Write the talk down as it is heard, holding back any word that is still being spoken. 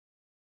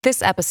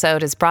This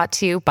episode is brought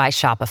to you by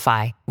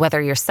Shopify.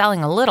 Whether you're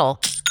selling a little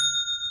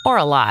or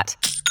a lot,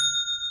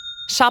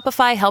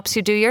 Shopify helps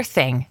you do your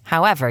thing,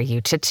 however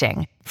you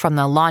cha-ching. From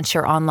the launch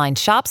your online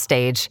shop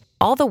stage,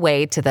 all the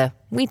way to the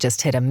we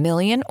just hit 1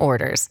 million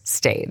orders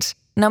stage.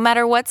 No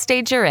matter what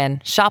stage you're in,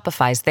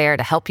 Shopify's there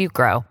to help you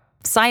grow.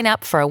 Sign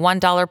up for a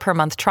 $1 per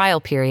month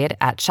trial period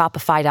at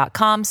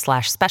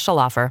shopify.com/special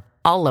offer,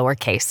 all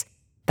lowercase.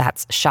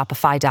 That's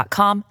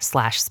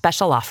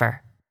shopify.com/special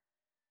offer.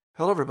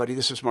 Hello, everybody.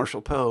 This is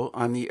Marshall Poe.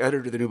 I'm the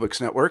editor of the New Books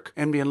Network.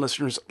 NBN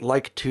listeners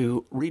like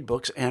to read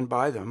books and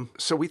buy them.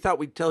 So we thought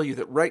we'd tell you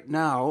that right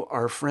now,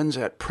 our friends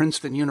at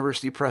Princeton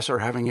University Press are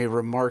having a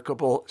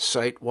remarkable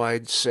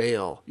site-wide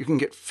sale. You can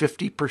get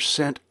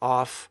 50%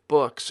 off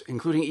books,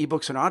 including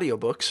ebooks and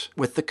audiobooks,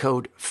 with the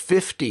code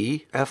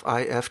 50,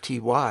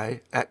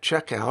 F-I-F-T-Y, at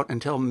checkout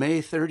until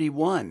May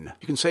 31.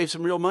 You can save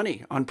some real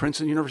money on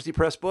Princeton University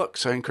Press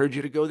books. I encourage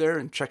you to go there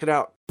and check it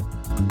out.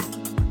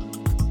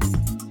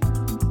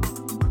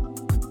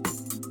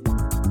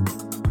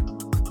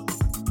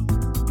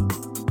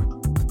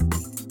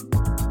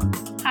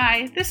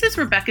 Hi, this is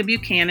Rebecca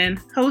Buchanan,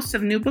 host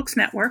of New Books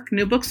Network,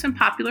 New Books and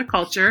Popular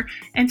Culture,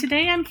 and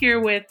today I'm here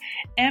with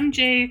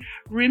MJ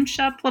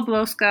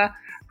Rimsha-Pawlowska,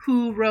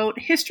 who wrote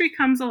History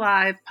Comes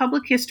Alive,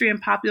 Public History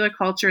and Popular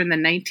Culture in the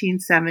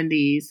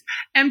 1970s.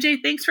 MJ,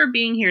 thanks for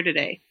being here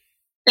today.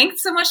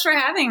 Thanks so much for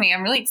having me.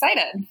 I'm really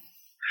excited.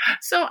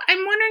 So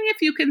I'm wondering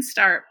if you can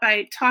start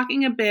by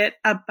talking a bit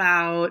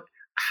about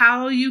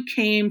how you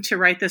came to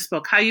write this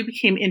book, how you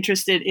became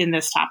interested in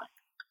this topic.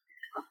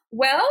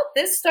 Well,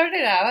 this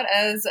started out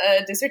as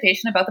a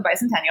dissertation about the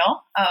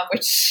bicentennial,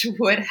 which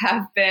would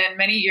have been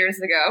many years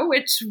ago,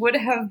 which would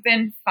have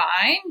been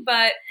fine.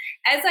 But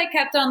as I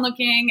kept on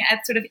looking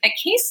at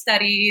case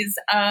studies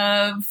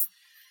of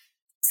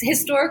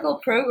historical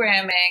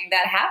programming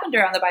that happened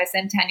around the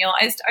bicentennial,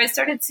 I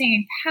started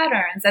seeing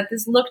patterns that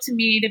this looked to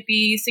me to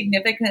be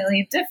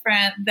significantly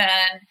different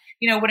than,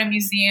 what a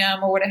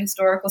museum or what a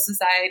historical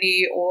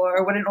society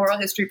or what an oral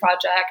history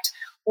project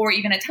or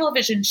even a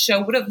television show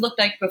would have looked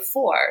like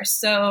before.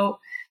 So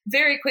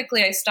very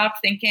quickly, I stopped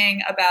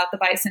thinking about the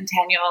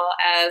bicentennial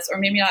as, or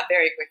maybe not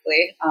very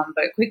quickly,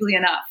 but quickly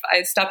enough,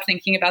 I stopped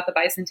thinking about the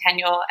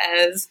bicentennial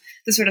as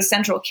the sort of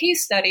central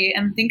case study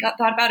and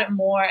thought about it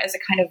more as a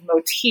kind of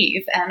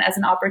motif and as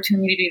an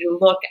opportunity to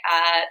look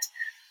at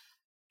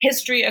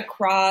history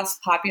across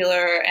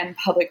popular and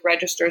public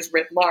registers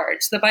writ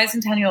large. The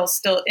bicentennial is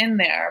still in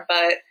there,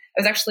 but I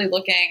was actually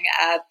looking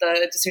at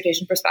the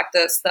dissertation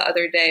prospectus the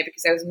other day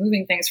because I was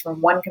moving things from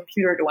one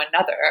computer to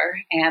another,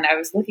 and I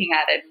was looking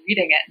at it and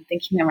reading it and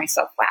thinking to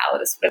myself, wow,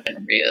 this would have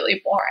been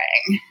really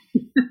boring.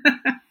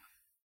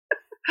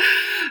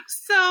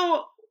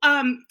 So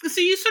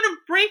you sort of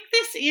break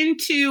this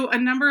into a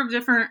number of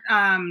different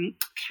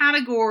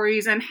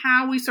categories and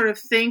how we sort of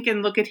think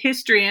and look at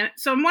history. And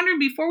so I'm wondering,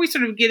 before we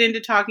sort of get into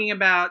talking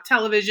about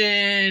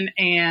television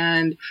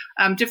and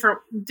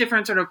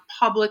different sort of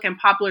public and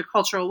popular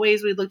cultural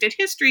ways we looked at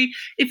history,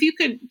 if you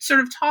could sort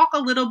of talk a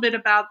little bit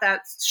about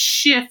that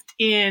shift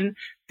in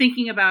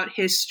thinking about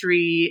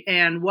history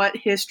and what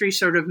history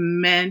sort of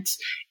meant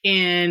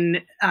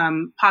in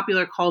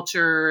popular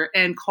culture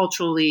and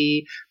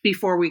culturally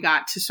before we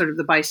got to sort of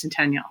the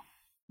bicentennial.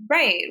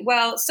 Right.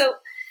 Well, so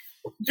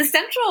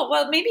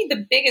maybe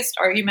the biggest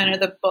argument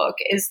of the book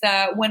is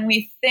that when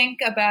we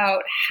think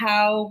about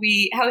how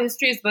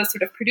history is both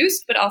sort of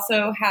produced, but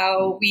also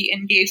how we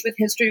engage with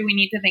history, we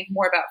need to think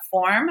more about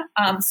form.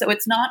 So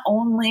it's not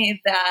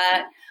only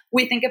that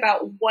we think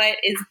about what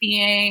is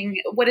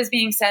being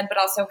said, but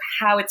also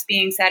how it's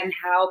being said and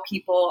how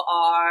people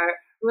are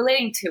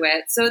relating to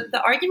it. So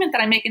the argument that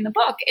I make in the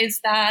book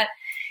is that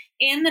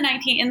in the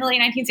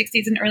late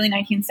 1960s and early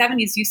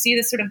 1970s, you see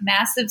this sort of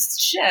massive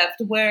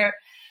shift where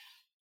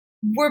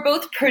we're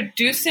both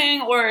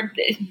producing or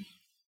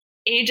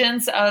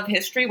agents of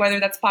history, whether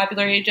that's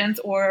popular agents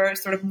or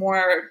sort of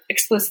more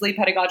explicitly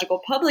pedagogical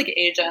public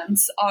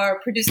agents are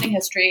producing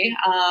history.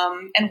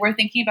 And we're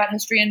thinking about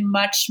history in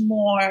much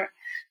more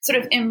sort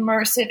of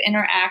immersive,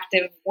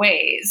 interactive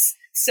ways.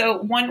 So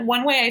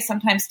one way I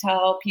sometimes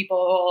tell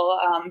people,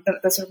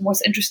 the sort of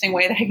most interesting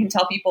way that I can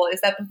tell people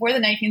is that before the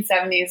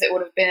 1970s, it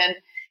would have been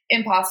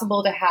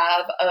impossible to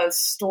have a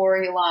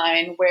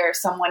storyline where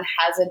someone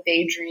has a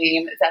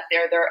daydream that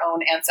they're their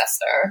own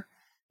ancestor.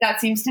 That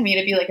seems to me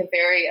to be like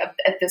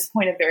at this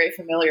point, a very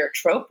familiar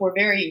trope. We're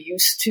very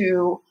used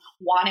to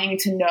wanting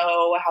to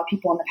know how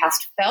people in the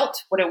past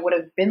felt, what it would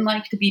have been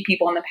like to be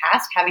people in the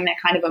past, having that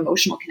kind of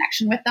emotional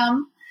connection with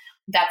them.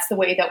 That's the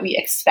way that we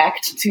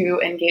expect to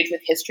engage with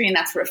history, and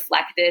that's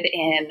reflected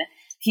in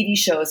TV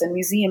shows and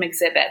museum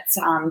exhibits,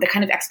 the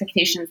kind of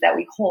expectations that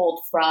we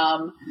hold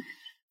from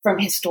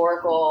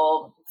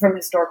historical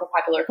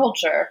popular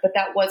culture. But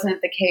that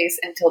wasn't the case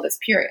until this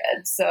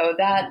period. So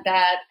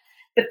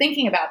but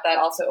thinking about that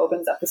also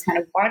opens up this kind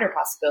of wider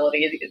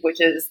possibility,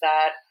 which is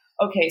that,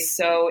 okay,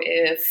 so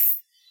if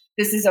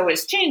this is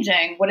always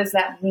changing, what does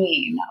that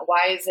mean?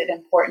 Why is it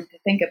important to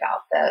think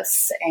about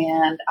this?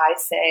 And I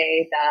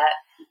say that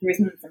the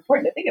reason it's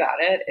important to think about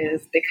it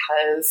is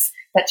because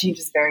that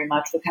changes very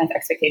much what kind of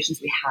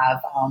expectations we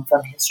have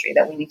from history,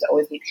 that we need to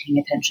always be paying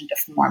attention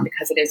to form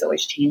because it is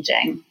always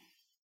changing.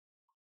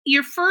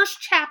 Your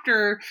first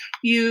chapter,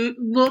 you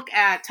look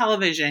at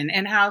television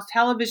and how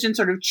television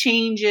sort of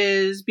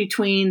changes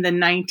between the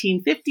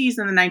 1950s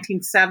and the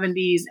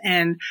 1970s,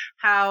 and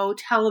how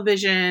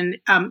television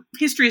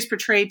history is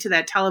portrayed to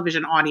that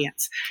television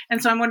audience.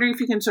 And so I'm wondering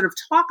if you can sort of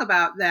talk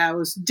about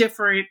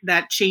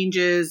that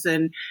changes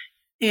and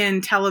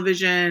in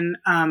television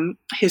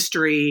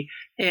history,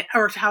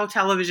 or how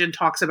television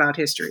talks about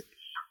history.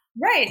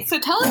 Right. So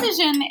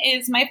television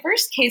is my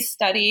first case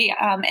study.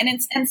 And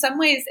it's, in some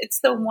ways,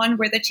 it's the one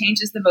where the change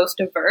is the most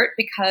overt,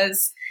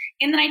 because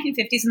in the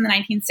 1950s and the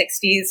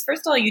 1960s,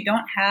 first of all, you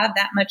don't have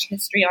that much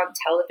history on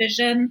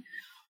television.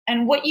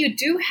 And what you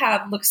do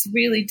have looks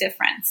really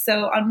different.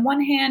 So on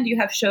one hand, you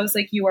have shows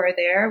like You Are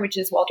There, which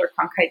is Walter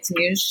Cronkite's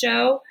news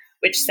show,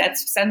 which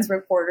sends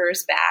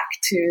reporters back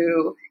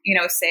to,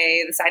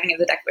 say, the signing of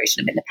the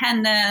Declaration of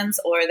Independence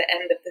or the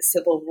end of the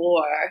Civil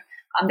War.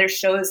 There's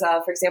shows,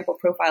 for example,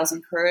 Profiles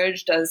in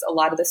Courage does a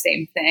lot of the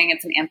same thing.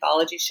 It's an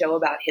anthology show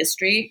about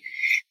history.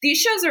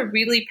 These shows are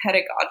really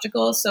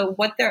pedagogical. So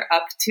what they're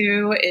up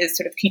to is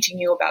sort of teaching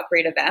you about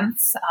great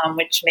events,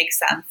 which makes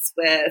sense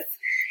with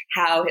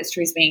how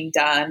history is being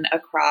done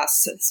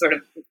across sort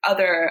of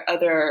other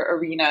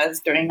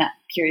arenas during that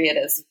period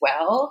as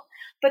well.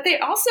 But they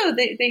also,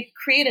 they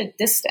create a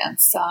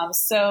distance.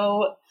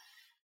 So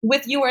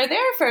with You Are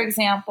There, for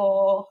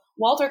example,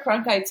 Walter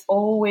Cronkite's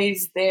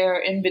always there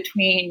in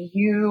between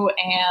you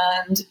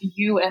and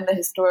the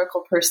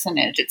historical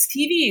personage. It's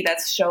TV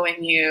that's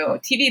showing you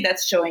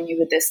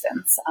the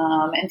distance,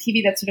 and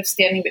TV that's sort of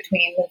standing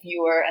between the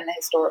viewer and the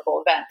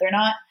historical event. They're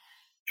not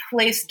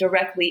placed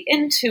directly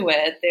into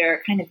it.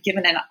 They're kind of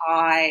given an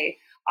eye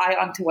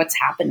onto what's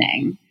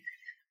happening.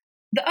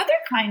 The other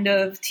kind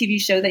of TV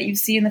show that you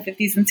see in the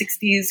 50s and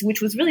 60s, which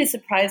was really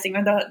surprising,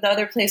 or the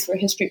other place where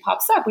history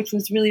pops up, which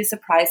was really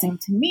surprising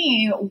to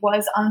me,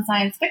 was on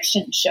science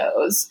fiction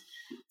shows.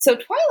 So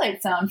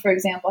Twilight Zone, for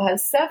example,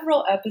 has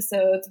several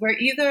episodes where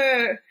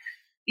either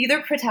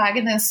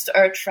protagonists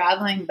are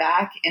traveling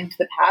back into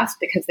the past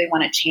because they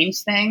want to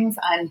change things,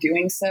 and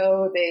doing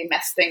so, they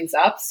mess things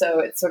up. So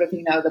it's sort of,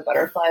 the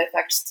butterfly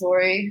effect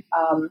story.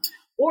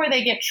 Or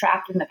they get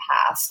trapped in the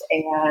past,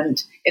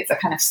 and it's a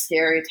kind of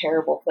scary,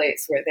 terrible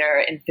place where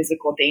they're in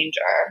physical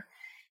danger.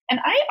 And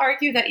I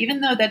argue that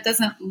even though that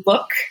doesn't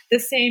look the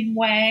same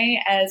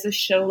way as a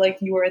show like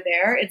You Are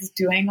There, it's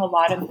doing a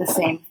lot of the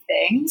same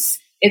things.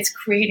 It's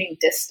creating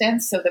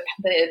distance. So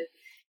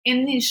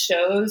in these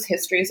shows,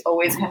 history is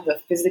always kind of a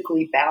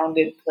physically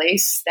bounded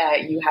place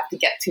that you have to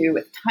get to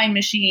with a time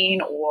machine,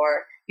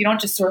 or you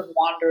don't just sort of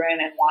wander in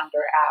and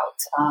wander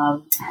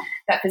out.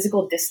 That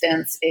physical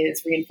distance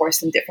is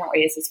reinforced in different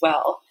ways as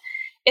well.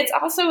 It's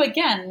also,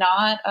 again,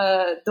 not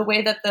the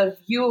way that the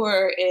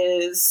viewer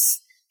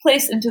is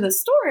placed into the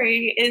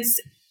story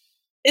is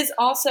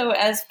also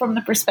as from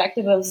the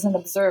perspective of an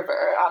observer.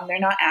 They're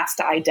not asked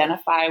to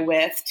identify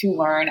with, to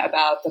learn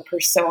about the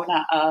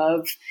persona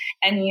of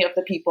any of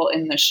the people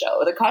in the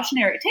show. The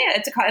cautionary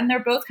tale, and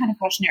they're both kind of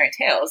cautionary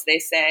tales. They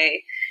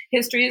say,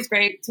 history is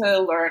great to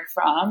learn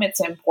from. It's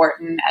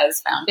important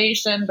as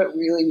foundation, but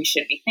really we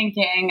should be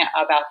thinking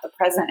about the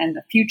present and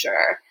the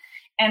future.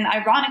 And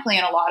ironically,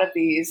 in a lot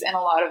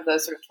of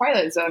those sort of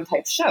Twilight Zone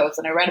type shows,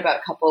 and I read about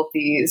a couple of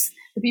these,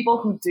 the people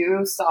who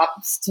do sort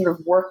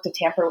of work to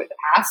tamper with the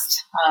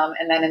past,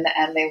 and then in the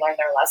end they learn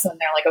their lesson.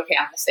 They're like, okay,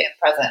 I'm going to stay in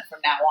the present from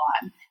now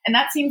on. And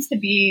that seems to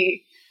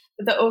be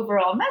the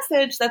overall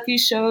message that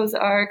these shows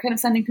are kind of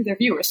sending to their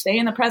viewers. Stay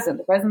in the present.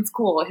 The present's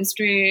cool.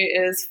 History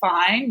is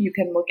fine. You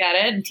can look at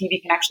it, and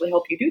TV can actually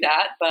help you do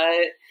that,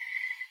 but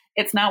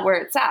it's not where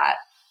it's at.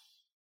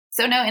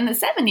 So now in the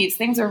 70s,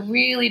 things are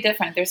really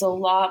different. There's a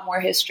lot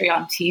more history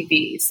on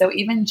TV. So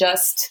even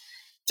just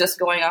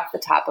going off the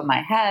top of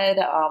my head,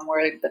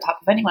 or the top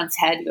of anyone's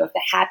head, you have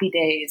the Happy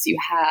Days, you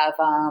have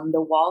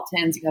the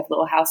Waltons, you have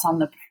Little House on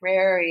the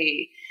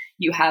Prairie,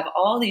 you have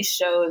all these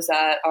shows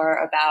that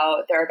are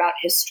about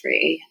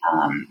history,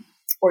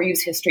 or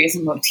use history as a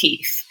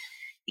motif.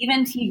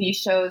 Even TV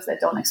shows that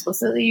don't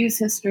explicitly use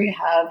history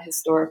have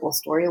historical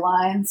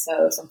storylines.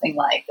 So something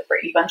like The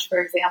Brady Bunch,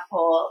 for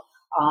example.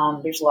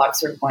 There's a lot of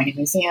sort of going to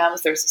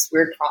museums. There's this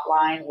weird plot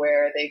line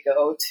where they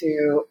go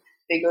to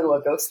a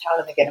ghost town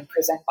and they get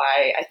imprisoned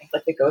by, I think,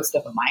 like the ghost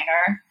of a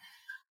minor.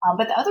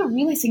 But the other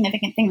really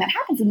significant thing that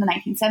happens in the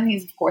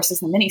 1970s, of course, is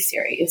the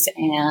miniseries.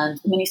 And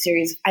the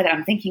miniseries that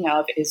I'm thinking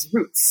of is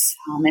Roots.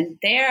 And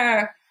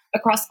they're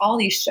across all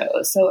these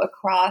shows. So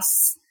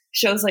across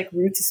shows like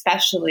Roots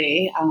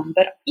especially,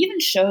 but even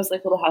shows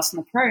like Little House on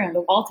the Prairie and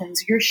the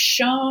Waltons, you're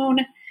shown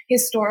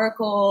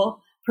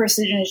historical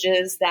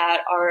personages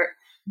that are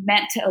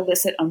meant to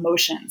elicit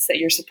emotions that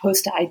you're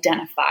supposed to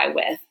identify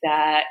with,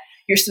 that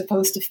you're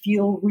supposed to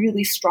feel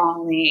really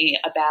strongly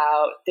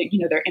about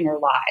their inner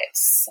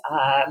lives.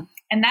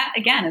 And that,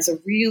 again, is a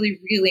really,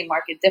 really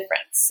marked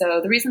difference. So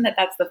the reason that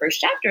that's the first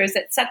chapter is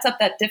it sets up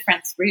that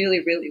difference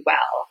really, really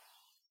well.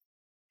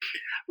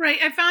 Right.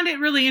 I found it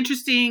really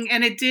interesting,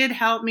 and it did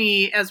help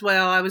me as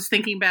well. I was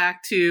thinking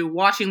back to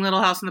watching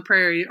Little House on the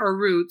Prairie or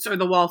Roots or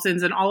The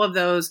Waltons and all of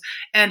those,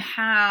 and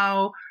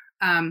how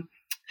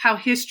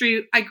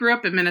history, I grew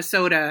up in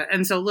Minnesota,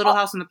 and so Little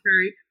House on the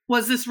Prairie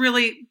was this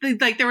really,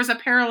 like, there was a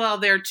parallel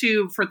there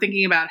too for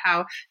thinking about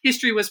how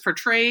history was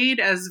portrayed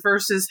as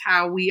versus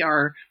how we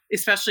are,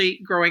 especially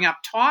growing up,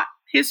 taught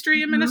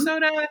history in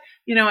Minnesota,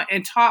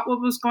 and taught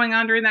what was going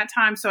on during that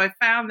time. So I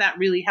found that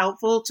really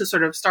helpful to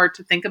sort of start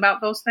to think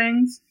about those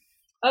things.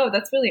 Oh,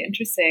 that's really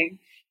interesting.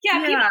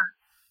 Yeah.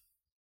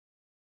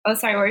 Oh,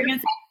 sorry, what were you going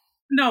to say?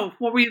 No,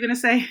 what were you going to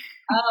say?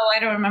 Oh, I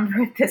don't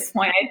remember at this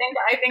point.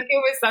 I think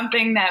it was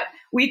something that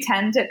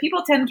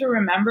people tend to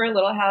remember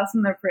Little House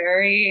on the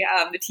Prairie,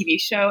 the TV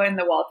show, and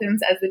The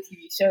Waltons as the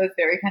TV show is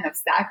very kind of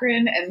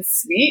saccharine and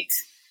sweet.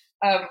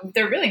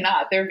 They're really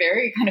not. They're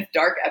very kind of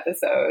dark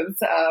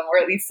episodes, or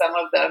at least some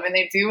of them, and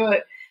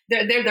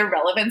they're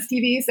relevance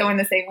TV. So in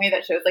the same way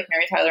that shows like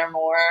Mary Tyler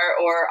Moore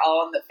or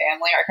All in the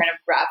Family are kind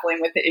of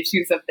grappling with the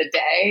issues of the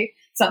day,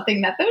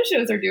 something that those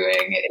shows are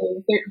doing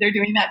is they're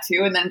doing that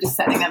too, and then just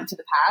sending them to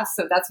the past.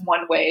 So that's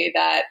one way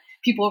that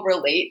people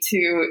relate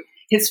to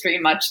history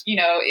much, in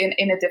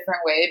a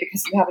different way,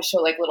 because you have a show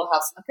like Little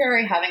House on the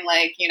Prairie having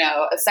like,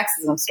 a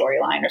sexism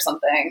storyline or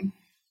something.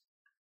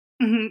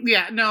 Mm-hmm.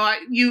 Yeah, no, I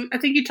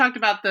think you talked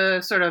about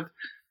the sort of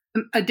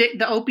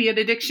the opiate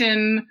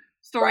addiction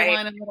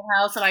storyline in Little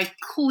House, and I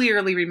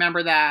clearly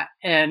remember that,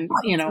 and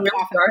often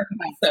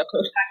that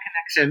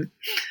connection.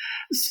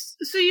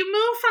 So you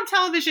move from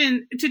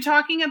television to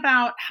talking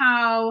about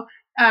how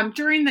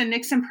during the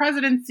Nixon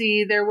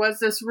presidency there was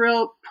this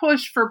real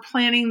push for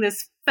planning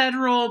this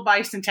federal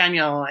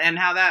bicentennial, and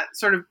how that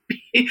sort of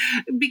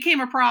became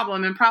a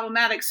problem and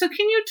problematic. So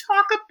can you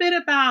talk a bit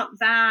about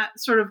that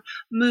sort of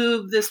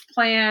move, this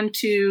plan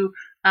to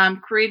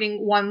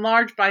creating one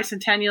large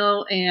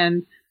bicentennial,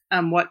 and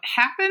what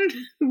happened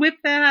with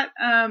that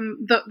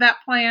that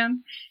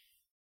plan?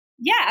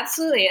 Yeah,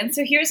 absolutely. And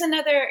so here's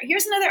another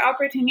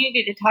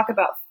opportunity to talk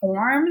about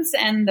forms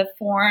and the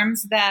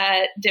forms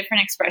that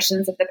different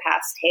expressions of the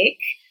past take.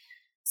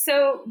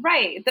 So,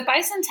 right, the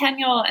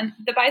bicentennial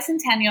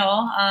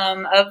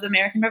of the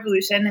American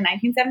Revolution in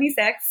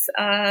 1976,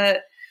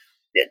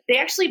 they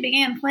actually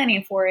began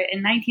planning for it in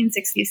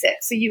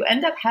 1966. So you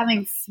end up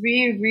having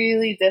three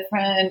really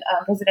different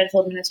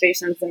presidential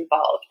administrations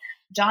involved.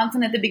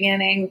 Johnson at the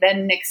beginning,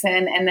 then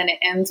Nixon, and then it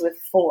ends with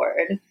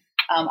Ford.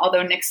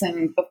 Although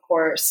Nixon, of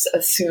course,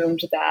 assumed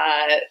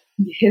that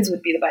his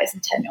would be the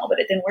bicentennial, but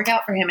it didn't work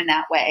out for him in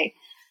that way.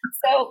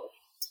 So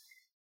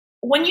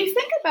when you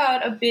think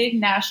about a big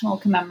national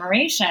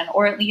commemoration,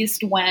 or at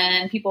least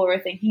when people were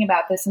thinking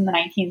about this in the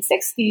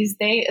 1960s,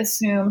 they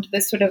assumed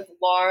this sort of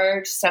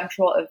large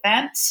central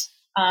event,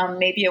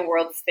 maybe a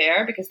World's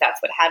Fair, because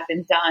that's what had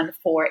been done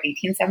for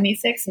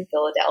 1876 in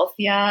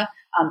Philadelphia.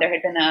 There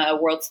had been a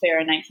World's Fair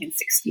in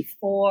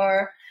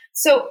 1964.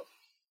 So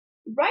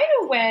right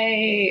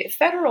away,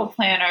 federal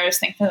planners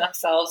think to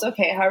themselves,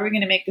 okay, how are we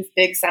going to make this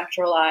big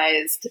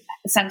centralized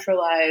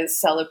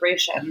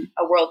celebration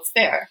a World's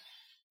Fair?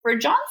 For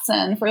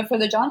Johnson, for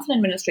the Johnson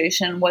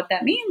administration, what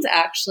that means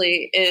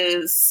actually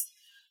is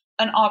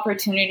an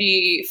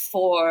opportunity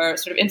for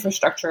sort of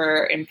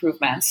infrastructure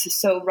improvements.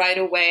 So right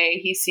away,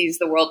 he sees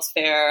the World's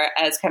Fair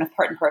as kind of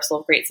part and parcel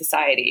of Great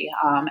Society,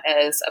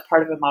 as a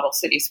part of a Model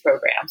Cities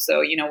program.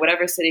 So,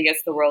 whatever city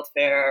gets the World's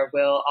Fair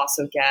will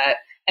also get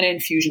an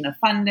infusion of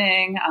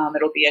funding.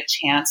 It'll be a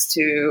chance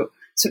to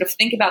sort of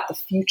think about the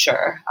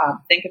future,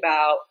 think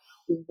about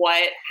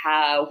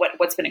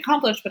what's been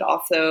accomplished, but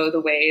also the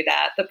way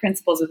that the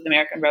principles of the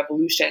American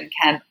Revolution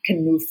can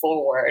move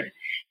forward.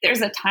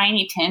 There's a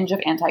tiny tinge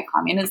of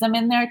anti-communism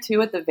in there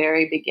too at the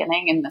very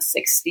beginning in the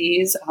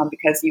 60s,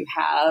 because you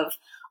have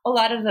a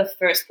lot of the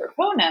first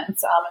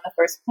proponents and the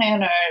first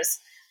planners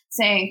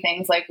saying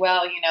things like,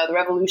 well, the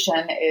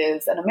revolution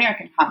is an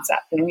American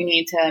concept, and we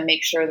need to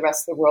make sure the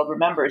rest of the world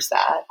remembers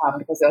that,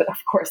 because of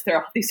course there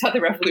are all these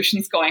other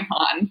revolutions going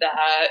on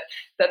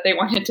that they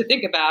wanted to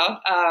think about.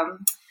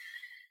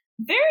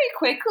 Very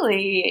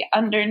quickly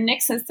under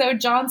Nixon, so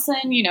Johnson,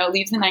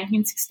 leaves in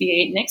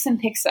 1968. Nixon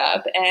picks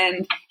up,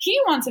 and he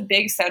wants a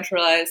big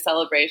centralized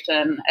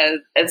celebration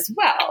as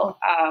well,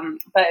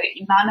 but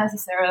not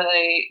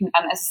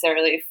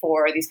necessarily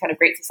for these kind of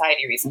Great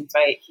Society reasons,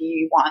 right?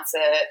 He wants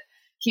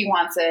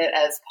it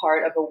as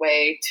part of a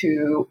way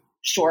to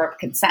shore up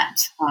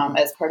consent,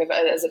 as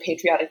a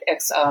patriotic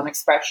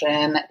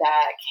expression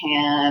that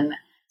can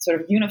sort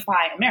of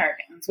unify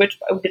Americans, which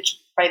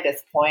by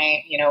this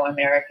point,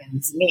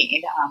 Americans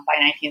need. By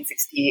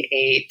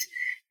 1968,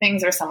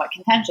 things are somewhat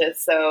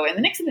contentious. So in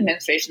the Nixon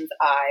administration's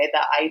eye,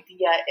 the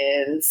idea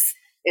is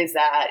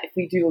that if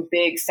we do a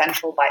big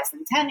central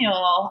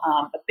bicentennial,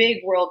 a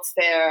big World's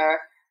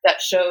Fair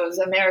that shows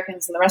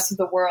Americans and the rest of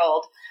the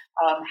world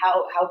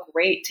how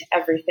great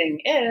everything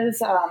is,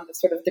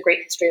 sort of the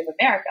great history of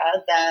America,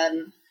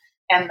 then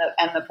and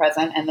the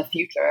present and the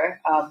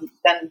future,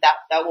 then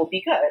that will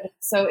be good.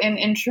 So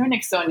in true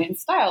Nixonian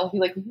style,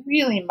 he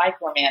really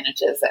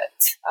micromanages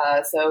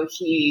it. So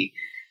he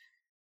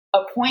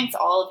appoints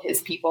all of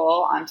his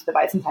people onto the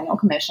Bicentennial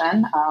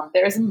Commission.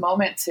 There's a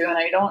moment too, and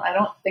I don't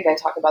think I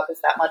talk about this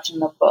that much in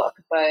the book,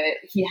 but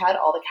he had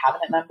all the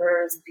cabinet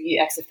members be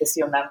ex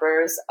officio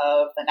members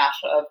of the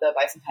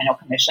Bicentennial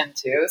Commission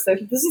too. So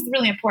this is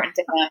really important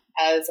to him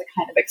as a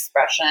kind of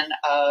expression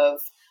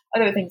of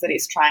other things that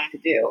he's trying to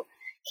do.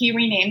 He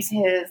renames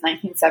his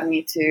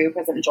 1972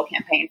 presidential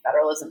campaign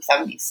Federalism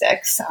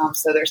 76.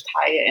 So there's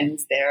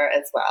tie-ins there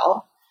as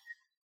well.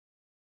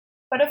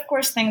 But of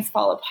course, things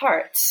fall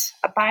apart.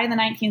 By the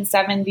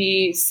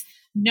 1970s,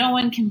 no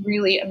one can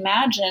really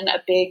imagine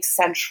a big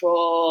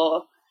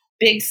centralized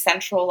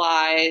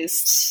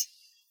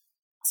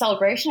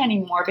celebration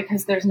anymore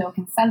because there's no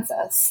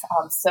consensus.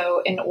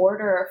 So in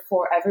order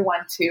for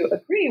everyone to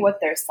agree what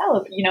they're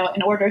celebrating,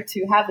 in order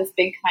to have this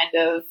big kind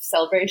of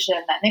celebration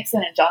that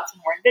Nixon and Johnson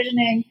were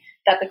envisioning,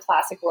 that the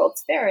classic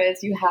World's Fair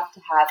is, you have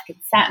to have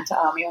consent.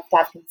 You have to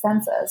have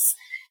consensus.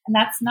 And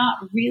that's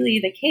not really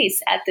the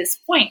case at this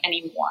point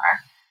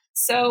anymore.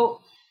 So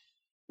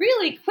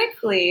really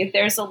quickly,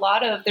 there's a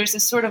lot of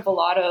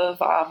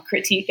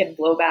critique and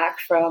blowback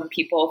from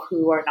people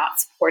who are not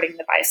supporting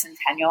the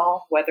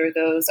bicentennial, whether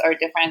those are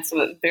different.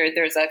 So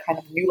there's a kind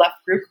of new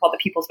left group called the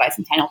People's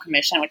Bicentennial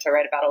Commission, which I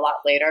write about a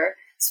lot later,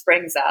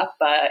 springs up.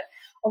 But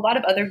a lot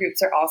of other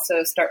groups are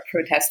also start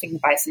protesting the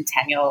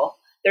bicentennial.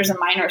 There's a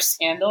minor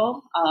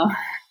scandal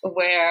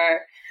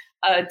where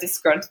a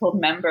disgruntled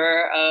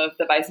member of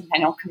the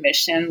Bicentennial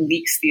Commission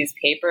leaks these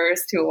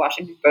papers to a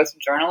Washington Post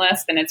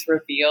journalist, and it's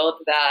revealed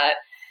that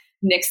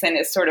Nixon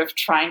is sort of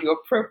trying to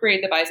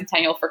appropriate the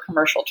bicentennial for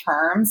commercial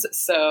terms.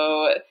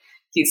 So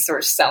he's sort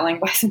of selling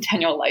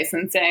bicentennial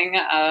licensing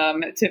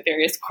to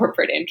various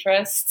corporate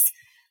interests.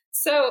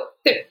 So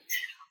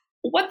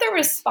what the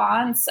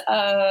response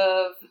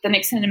of the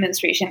Nixon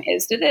administration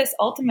is to this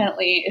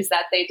ultimately is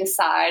that they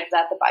decide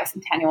that the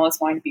bicentennial is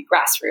going to be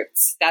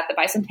grassroots, that the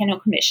Bicentennial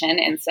Commission,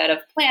 instead of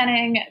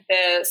planning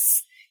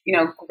this,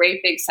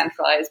 great big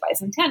centralized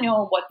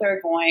bicentennial, what they're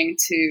going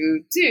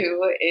to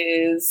do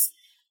is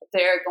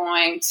they're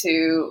going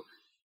to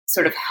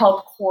sort of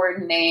help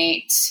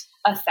coordinate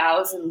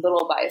 1,000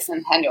 little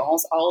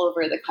bicentennials all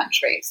over the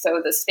country.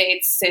 So the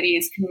states,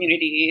 cities,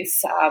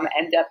 communities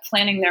end up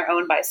planning their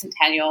own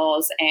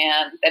bicentennials.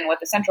 And then what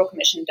the Central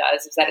Commission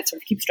does is that it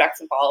sort of keeps track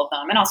of all of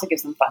them and also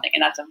gives them funding.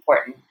 And that's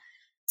important.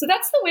 So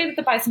that's the way that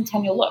the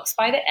bicentennial looks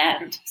by the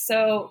end.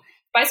 So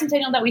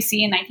bicentennial that we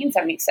see in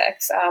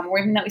 1976, or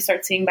even that we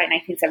start seeing by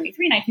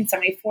 1973,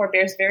 1974,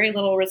 bears very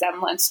little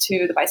resemblance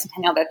to the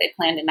bicentennial that they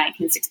planned in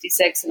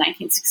 1966 and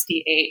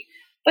 1968.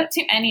 But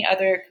to any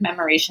other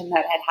commemoration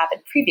that had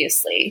happened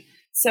previously.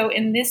 So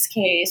in this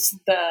case,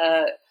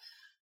 the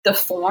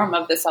form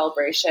of the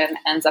celebration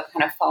ends up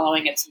kind of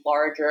following its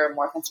larger,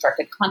 more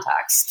constructed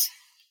context.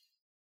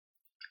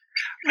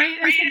 Right.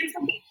 And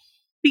so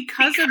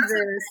because of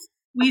this,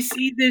 we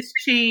see this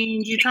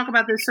change. You talk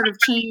about this sort of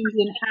change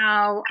in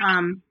how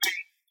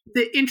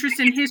the interest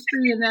in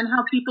history and then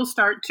how people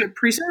start to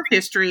preserve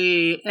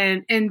history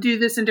and do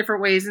this in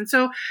different ways. And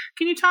so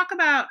can you talk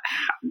about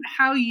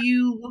how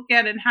you look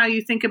at and how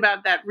you think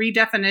about that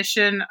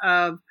redefinition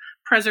of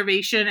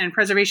preservation and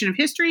preservation of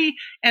history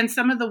and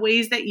some of the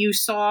ways that you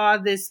saw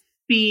this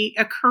be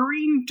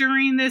occurring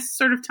during this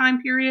sort of time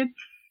period?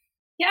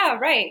 Yeah,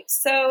 right.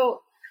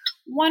 So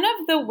one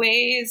of the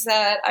ways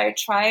that I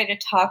try to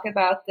talk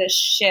about this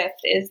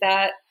shift is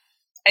that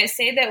I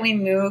say that we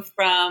move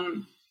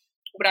from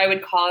what I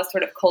would call a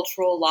sort of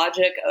cultural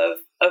logic of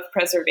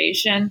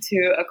preservation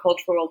to a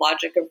cultural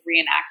logic of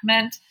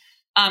reenactment.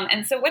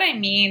 And so what I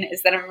mean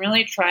is that I'm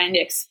really trying to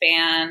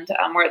expand,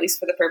 or at least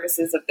for the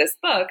purposes of this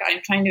book,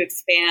 I'm trying to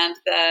expand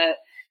the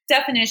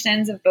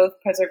definitions of both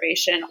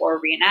preservation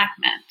or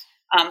reenactment.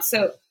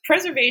 So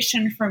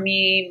preservation for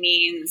me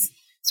means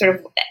sort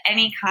of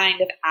any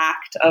kind of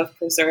act of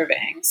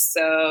preserving.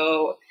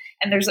 So,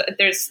 and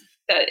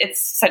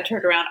it's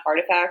centered around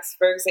artifacts,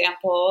 for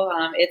example.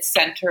 It's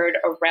centered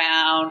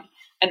around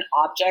an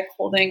object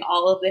holding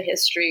all of the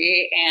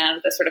history,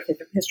 and the sort of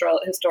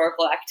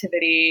historical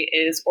activity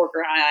is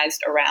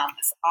organized around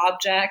this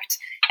object.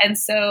 And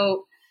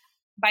so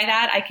by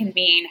that, I can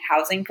mean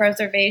housing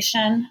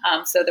preservation.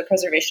 So the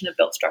preservation of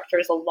built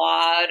structures, a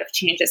lot of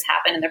changes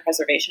happen in the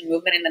preservation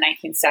movement in the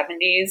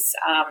 1970s.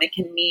 It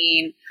can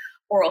mean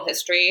oral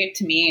history,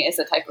 to me, is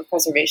a type of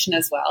preservation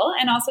as well,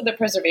 and also the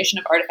preservation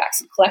of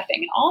artifacts and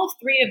collecting. And all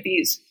three of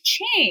these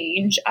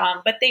change,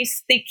 but they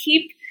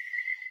keep,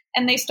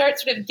 and they start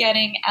sort of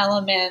getting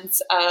elements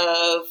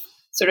of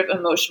sort of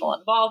emotional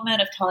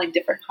involvement, of telling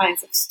different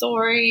kinds of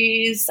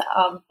stories.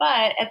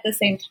 But at the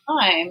same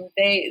time,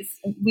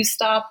 we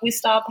stop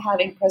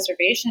having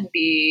preservation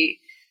be,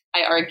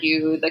 I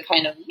argue, the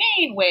kind of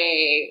main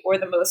way or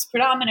the most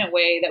predominant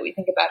way that we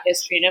think about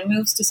history, and it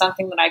moves to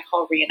something that I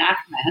call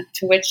reenactment,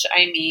 to which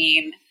I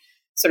mean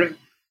sort of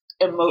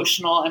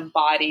emotional,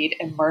 embodied,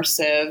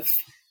 immersive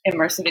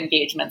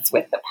engagements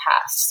with the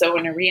past. So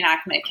when a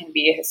reenactment can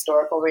be a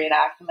historical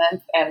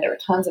reenactment, and there are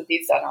tons of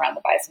these done around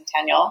the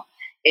bicentennial,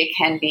 it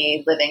can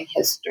be living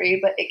history,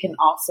 but it can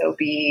also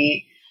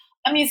be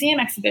a museum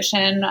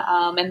exhibition,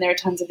 and there are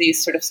tons of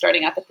these sort of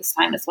starting up at this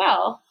time as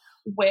well,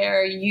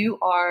 where you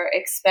are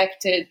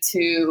expected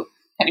to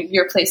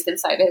you're placed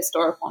inside a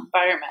historical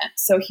environment.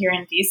 So here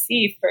in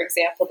DC, for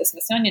example, the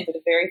Smithsonian did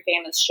a very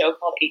famous show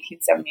called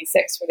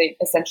 1876, where they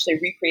essentially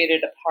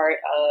recreated a part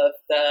of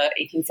the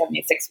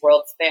 1876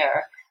 World's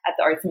Fair at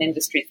the Arts and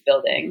Industries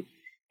building.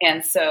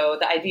 And so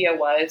the idea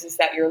is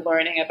that you're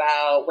learning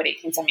about what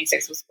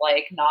 1876 was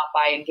like, not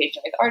by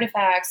engaging with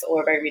artifacts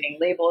or by reading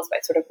labels, by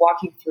sort of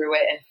walking through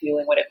it and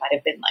feeling what it might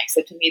have been like.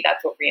 So to me,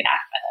 that's what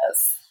reenactment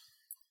is.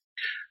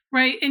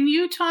 Right. And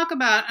you talk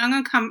about, I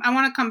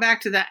want to come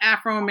back to the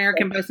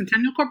Afro-American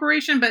Bicentennial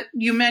Corporation, but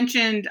you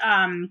mentioned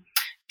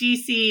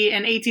DC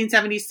in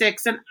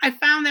 1876, and I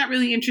found that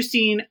really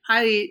interesting.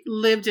 I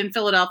lived in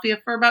Philadelphia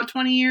for about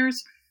 20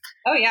 years.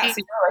 Oh, yeah. So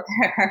you were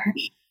there.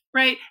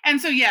 Right. And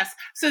so, yes.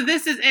 So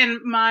this is, and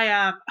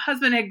my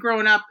husband had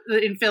grown up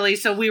in Philly,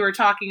 so we were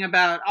talking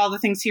about all the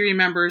things he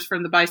remembers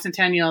from the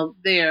bicentennial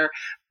there.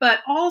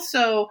 But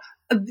also,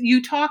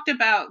 you talked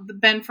about the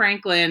Ben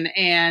Franklin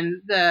and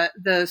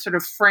the sort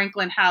of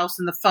Franklin House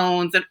and the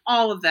phones and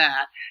all of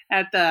that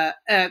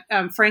at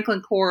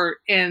Franklin Court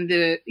and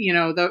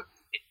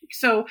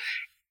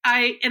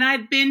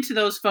I've been to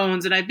those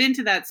phones and I've been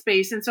to that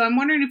space. And so I'm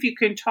wondering if you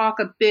can talk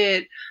a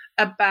bit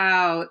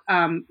about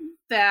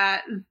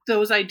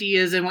those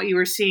ideas and what you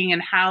were seeing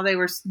and how they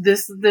were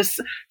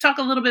talk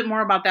a little bit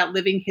more about that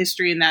living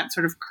history and that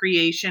sort of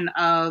creation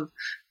of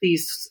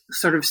these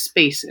sort of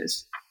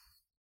spaces.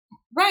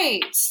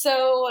 Right.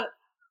 So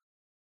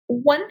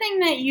one thing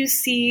that you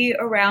see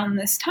around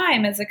this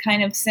time as a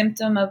kind of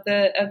symptom of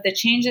the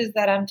changes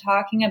that I'm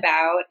talking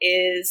about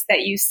is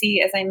that you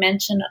see, as I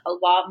mentioned, a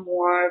lot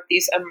more of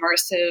these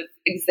immersive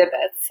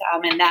exhibits.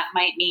 And that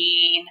might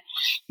mean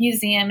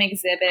museum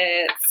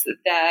exhibits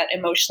that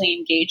emotionally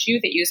engage you,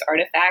 that use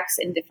artifacts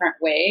in different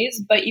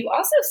ways. But you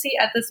also see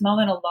at this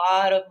moment a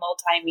lot of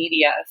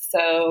multimedia.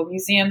 So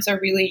museums are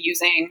really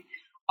using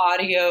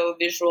audio,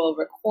 visual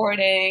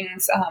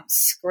recordings,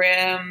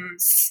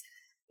 scrims,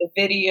 the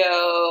video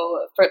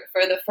for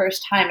the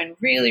first time in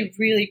really,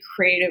 really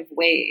creative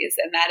ways.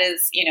 And that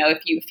is,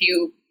 if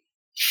you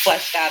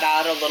flesh that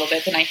out a little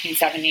bit, the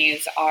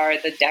 1970s are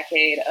the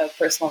decade of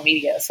personal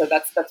media. So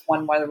that's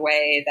one more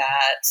way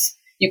that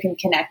you can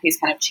connect these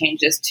kind of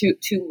changes to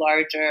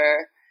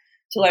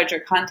larger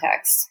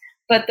contexts.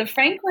 But the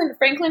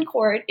Franklin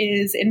Court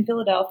is in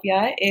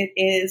Philadelphia. It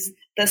is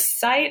the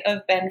site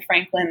of Ben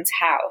Franklin's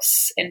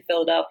house in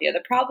Philadelphia.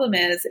 The problem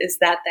is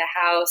that the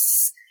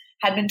house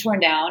had been torn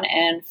down,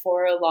 and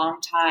for a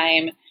long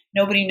time,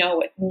 nobody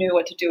knew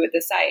what to do with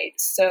the site.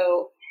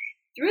 So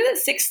through the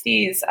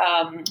 60s,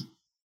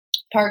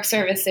 Park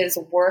Services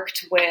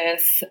worked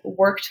with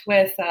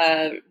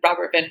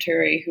Robert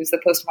Venturi, who's the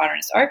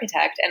postmodernist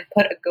architect, and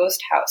put a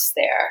ghost house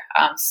there.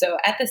 So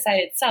at the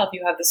site itself,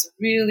 you have this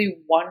really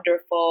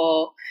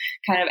wonderful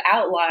kind of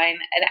outline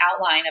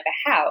of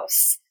a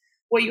house.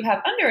 What you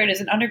have under it is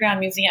an underground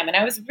museum. And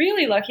I was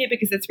really lucky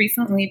because it's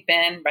recently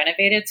been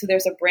renovated. So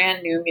there's a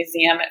brand new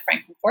museum at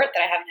Franklin Court that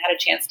I haven't had a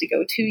chance to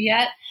go to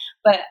yet.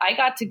 But I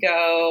got to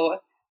go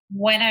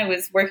when I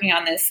was working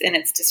on this in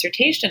its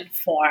dissertation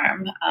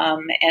form,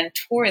 and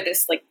tour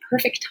this like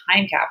perfect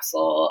time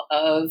capsule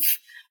of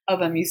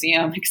a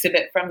museum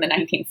exhibit from the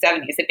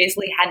 1970s. It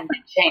basically hadn't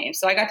been changed.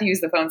 So I got to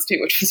use the phones too,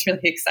 which was really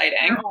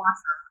exciting. Oh,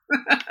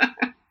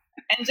 awesome.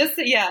 And just,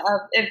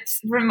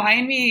 it's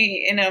remind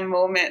me in a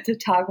moment to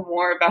talk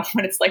more about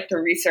what it's like to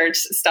research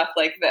stuff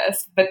like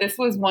this. But this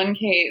was one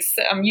case.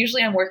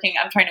 Usually I'm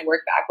trying to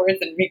work backwards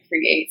and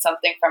recreate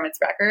something from its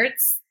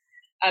records,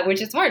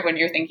 which is hard when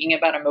you're thinking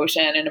about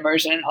emotion and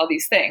immersion and all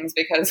these things,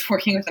 because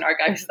working with an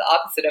archive is the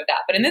opposite of that.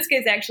 But in this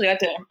case, I actually had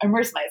to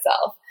immerse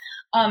myself.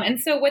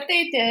 And so what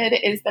they did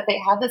is that they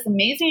have this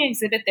amazing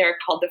exhibit there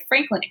called the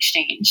Franklin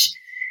Exchange.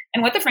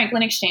 And what the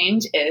Franklin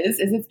Exchange is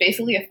it's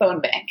basically a phone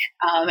bank.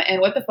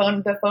 And what the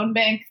phone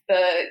bank,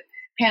 the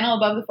panel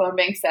above the phone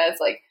bank says,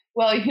 like,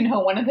 well,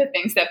 one of the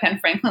things that Ben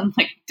Franklin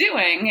liked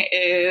doing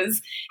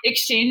is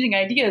exchanging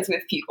ideas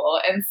with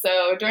people. And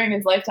so during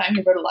his lifetime,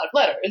 he wrote a lot of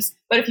letters.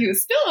 But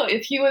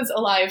if he was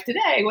alive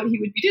today, what he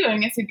would be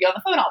doing is he'd be on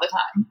the phone all the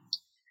time.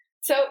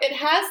 So it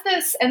has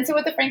this, and so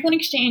what the Franklin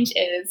Exchange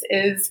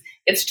is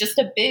it's just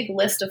a big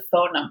list of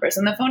phone numbers,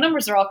 and the phone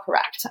numbers are all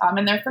correct.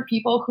 And they're for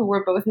people who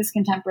were both his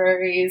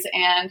contemporaries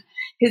and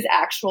his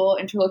actual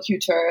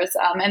interlocutors,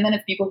 and then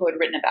it's people who had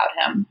written about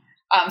him.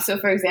 So,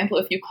 for example,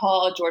 if you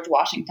call George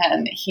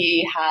Washington,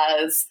 he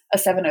has a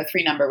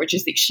 703 number, which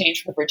is the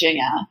exchange for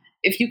Virginia.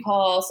 If you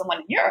call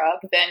someone in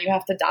Europe, then you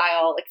have to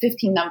dial like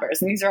 15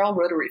 numbers. And these are all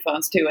rotary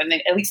phones, too. And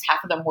at least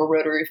half of them were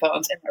rotary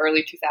phones in the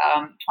early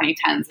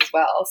 2010s as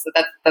well. So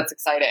that's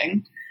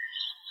exciting.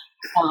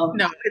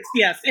 No, it's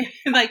yes.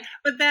 But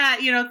that,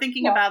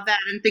 thinking about that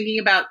and thinking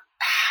about,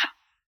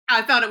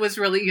 I thought it was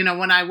really,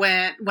 when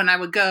I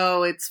would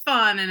go, it's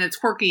fun and it's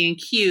quirky and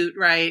cute,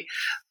 right?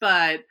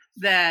 But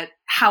that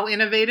how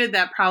innovative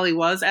that probably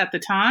was at the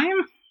time.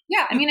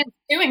 Yeah, it's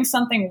doing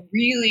something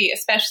really,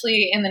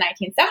 especially in the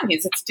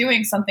 1970s, it's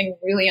doing something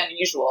really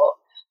unusual.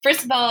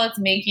 First of all, it's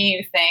making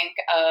you think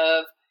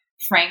of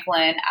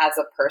Franklin as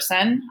a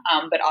person,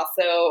 but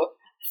also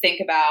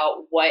think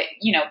about what,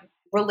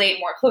 relate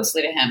more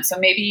closely to him. So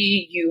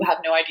maybe you have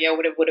no idea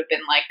what it would have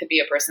been like to be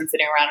a person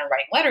sitting around and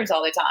writing letters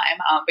all the time,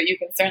 but you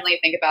can certainly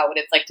think about what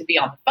it's like to be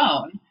on the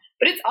phone.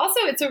 But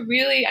telephones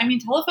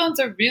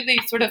are really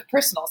sort of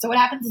personal. So what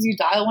happens is you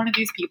dial one of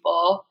these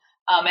people,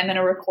 and then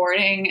a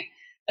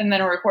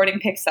recording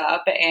picks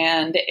up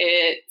and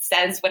it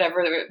says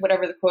whatever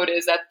the quote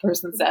is that the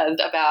person says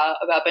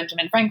about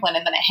Benjamin Franklin,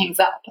 and then it hangs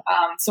up.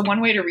 So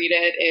one way to read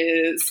it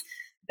is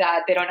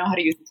that they don't know how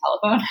to use the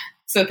telephone.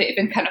 So they've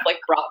been kind of like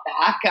brought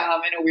back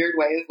in a weird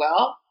way as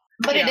well.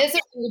 But it is,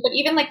 but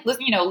even like,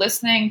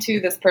 listening to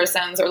this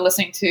person's or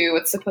listening to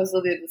what's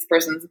supposedly this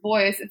person's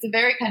voice, it's a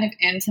very kind of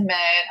intimate,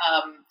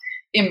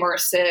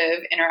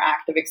 immersive,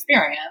 interactive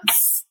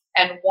experience.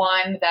 And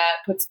one that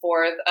puts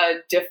forth a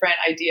different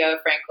idea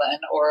of Franklin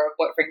or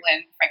what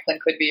Franklin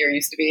could be or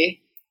used to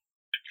be.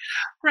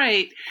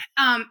 Right.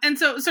 And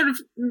so sort of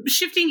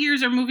shifting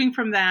gears or moving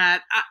from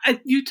that,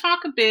 you talk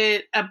a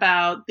bit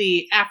about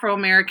the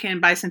Afro-American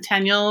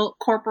Bicentennial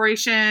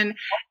Corporation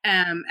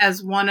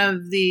as one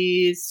of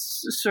these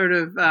sort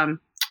of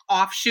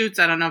offshoots.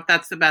 I don't know if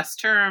that's the best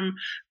term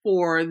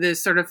for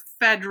this sort of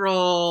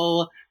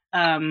federal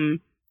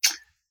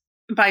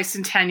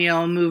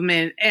bicentennial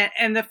movement,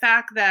 and the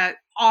fact that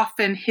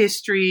often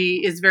history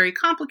is very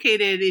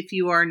complicated if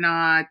you are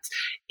not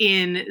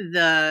in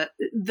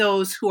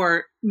those who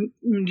are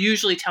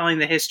usually telling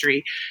the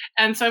history.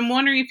 And so I'm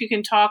wondering if you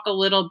can talk a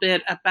little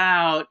bit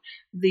about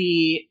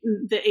the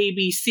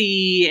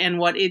ABC and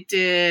what it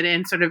did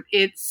and sort of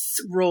its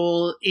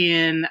role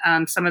in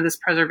some of this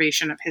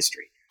preservation of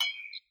history.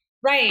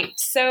 Right.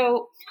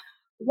 So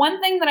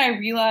one thing that I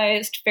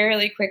realized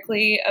fairly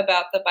quickly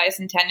about the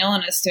bicentennial,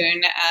 and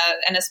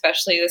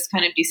especially this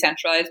kind of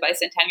decentralized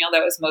bicentennial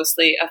that was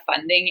mostly a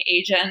funding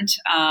agent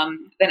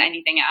than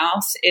anything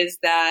else, is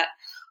that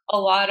a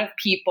lot of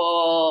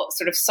people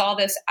sort of saw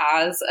this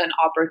as an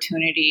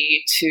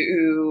opportunity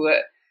to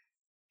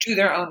do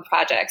their own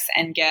projects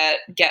and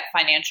get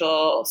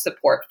financial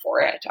support for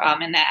it.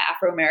 And the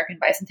Afro-American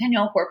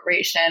Bicentennial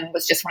Corporation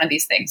was just one of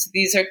these things.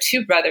 These are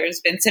two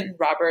brothers, Vincent and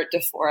Robert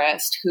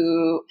DeForest,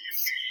 who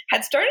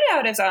had started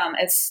out as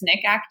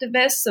SNCC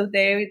activists. So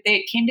they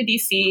came to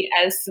DC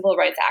as civil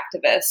rights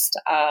activists.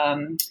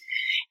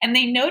 And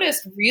they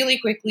noticed really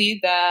quickly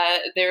that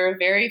there are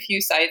very few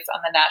sites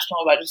on the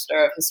National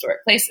Register of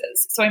Historic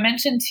Places. So I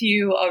mentioned to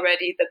you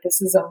already that this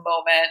is a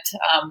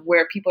moment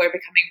where people are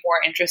becoming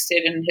more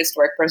interested in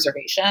historic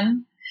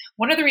preservation.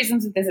 One of the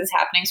reasons that this is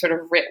happening sort of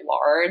writ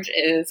large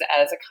is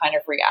as a kind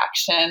of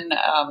reaction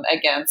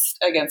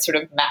against sort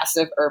of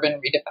massive urban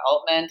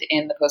redevelopment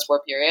in the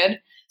post-war period.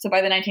 So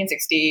by the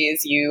 1960s,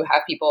 you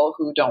have people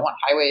who don't want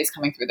highways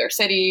coming through their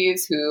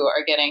cities, who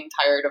are getting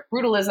tired of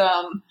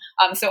brutalism.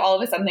 So all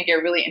of a sudden, they get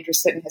really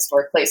interested in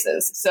historic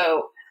places.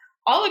 So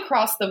all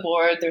across the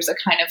board, there's a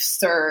kind of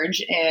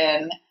surge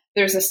in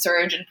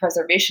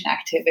preservation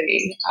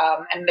activity,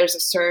 and there's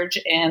a surge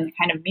in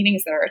kind of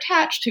meanings that are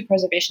attached to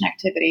preservation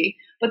activity.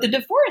 But the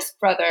DeForest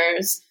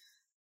brothers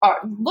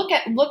look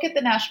at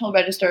the National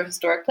Register of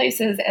Historic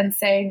Places and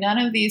say none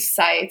of these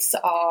sites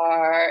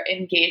are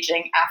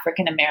engaging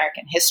African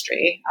American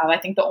history. I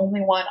think the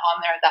only one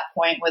on there at that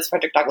point was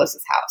Frederick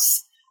Douglass's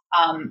house.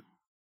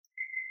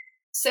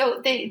 So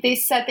they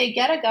said they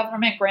get a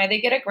government grant. They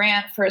get a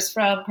grant first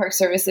from Park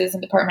Services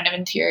and Department of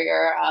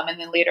Interior, and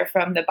then later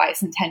from the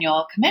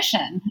Bicentennial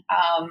Commission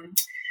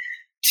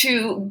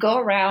to go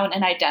around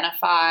and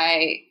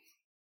identify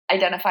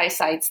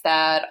sites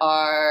that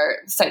are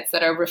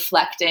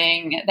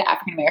reflecting the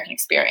African American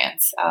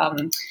experience.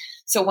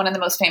 So one of the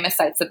most famous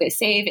sites that they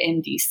save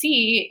in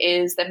DC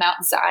is the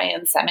Mount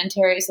Zion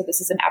Cemetery. So this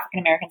is an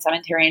African American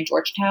cemetery in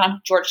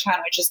Georgetown. Georgetown,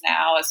 which is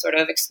now a sort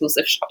of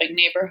exclusive shopping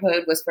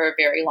neighborhood, was for a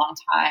very long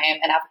time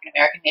an African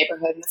American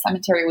neighborhood, and the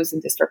cemetery was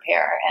in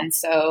disrepair. And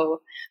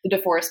so the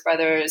DeForest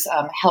brothers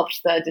helped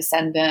the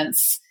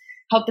descendants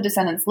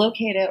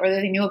locate it, or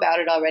they knew about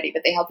it already,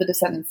 but they helped the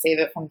descendants save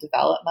it from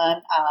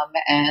development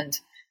and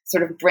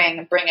sort of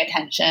bring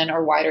attention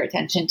or wider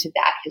attention to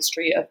that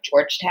history of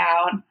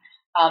Georgetown.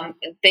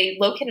 They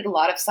located a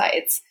lot of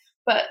sites,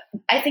 but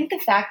I think the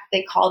fact that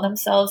they call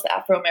themselves the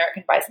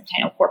Afro-American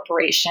Bicentennial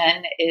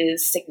Corporation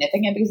is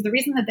significant because the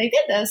reason that they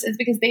did this is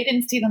because they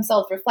didn't see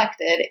themselves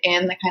reflected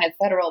in the kind of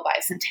federal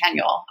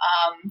bicentennial.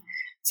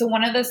 So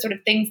one of the sort of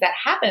things that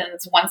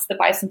happens once the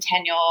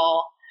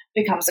bicentennial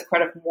becomes a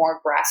kind of more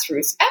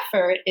grassroots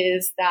effort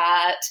is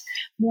that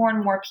more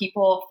and more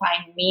people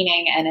find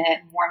meaning in it,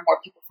 more and more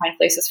people find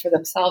places for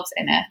themselves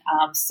in it.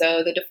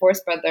 So the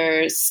DeForest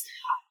brothers,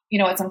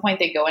 at some point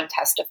they go and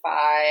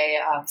testify.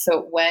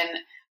 So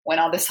when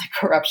all this like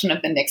corruption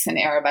of the Nixon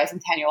era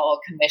Bicentennial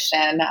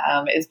Commission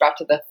is brought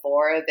to the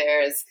fore,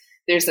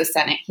 there's a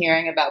Senate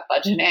hearing about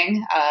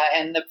budgeting,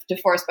 and the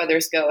DeForest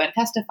brothers go and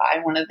testify.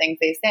 And one of the things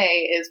they say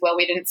is, well,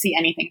 we didn't see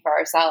anything for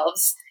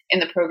ourselves in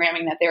the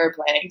programming that they were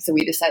planning, so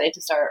we decided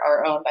to start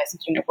our own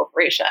Bicentennial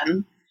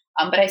Corporation.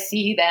 But I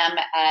see them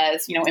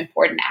as,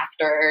 important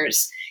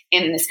actors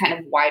in this kind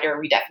of wider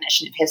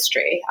redefinition of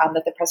history,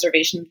 that the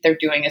preservation that they're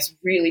doing is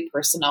really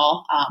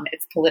personal.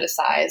 It's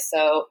politicized.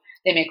 So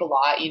they make a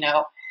lot,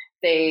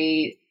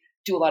 they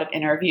do a lot of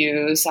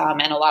interviews,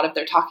 and a lot of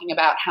they're talking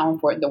about how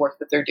important the work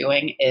that they're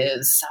doing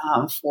is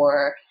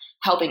for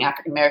helping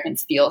African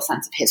Americans feel a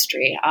sense of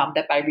history,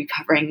 that by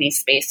recovering these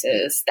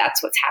spaces,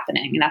 that's what's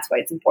happening. And that's why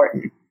it's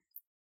important.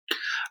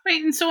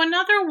 Right. And so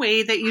another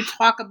way that you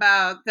talk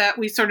about that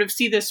we sort of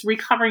see this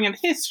recovering of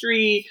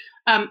history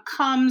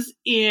comes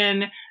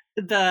in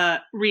the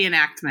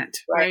reenactment,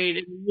 right?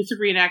 Use of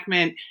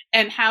reenactment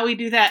and how we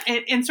do that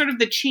and sort of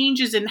the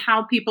changes in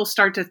how people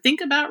start to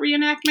think about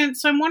reenactment.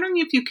 So I'm wondering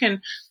if you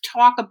can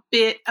talk a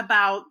bit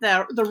about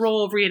the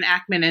role of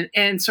reenactment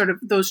and sort of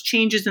those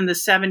changes in the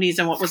 70s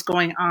and what was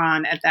going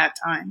on at that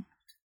time.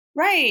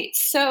 Right.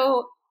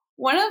 So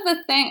one of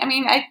the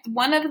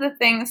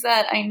things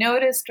that I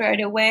noticed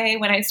right away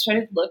when I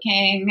started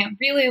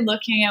really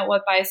looking at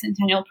what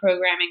bicentennial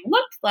programming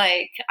looked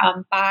like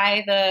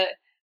by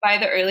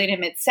the early to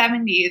mid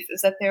 70s,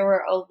 is that there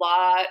were a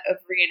lot of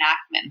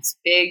reenactments,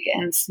 big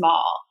and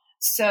small.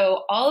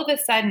 So all of a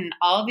sudden,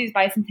 all of these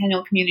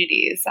bicentennial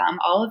communities,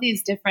 all of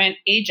these different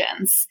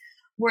agents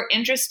were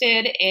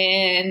interested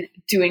in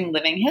doing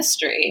living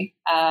history.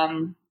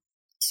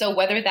 So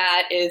whether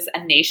that is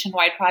a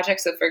nationwide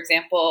project, so for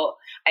example,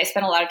 I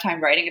spent a lot of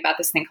time writing about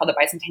this thing called the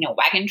Bicentennial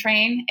Wagon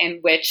Train, in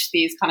which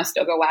these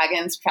Conestoga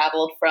wagons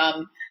traveled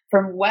from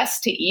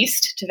west to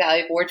east to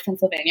Valley Forge,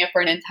 Pennsylvania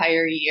for an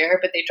entire year,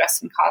 but they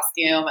dressed in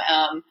costume.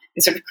 They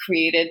sort of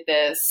created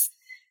this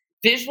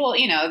visual,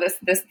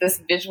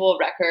 this visual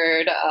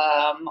record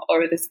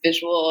or this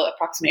visual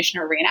approximation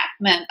or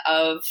reenactment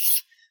of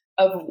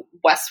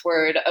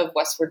westward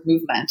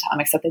movement,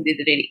 except that they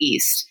did it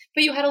east.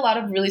 But you had a lot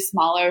of really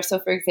smaller. So,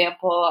 for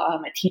example,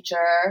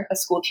 a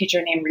school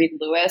teacher named Reed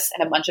Lewis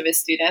and a bunch of his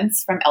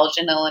students from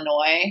Elgin,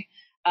 Illinois,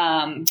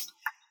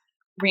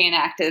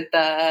 reenacted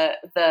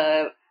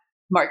the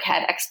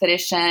Marquette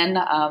expedition.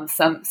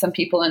 Some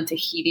people in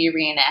Tahiti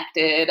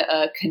reenacted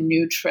a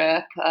canoe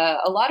trip.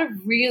 A lot of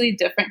really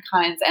different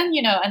kinds, and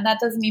that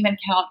doesn't even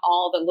count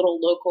all the little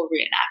local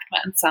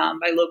reenactments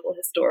by local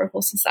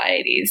historical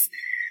societies.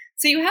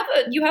 So you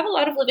have a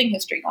lot of living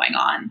history going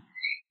on.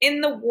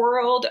 In the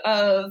world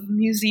of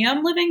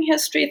museum living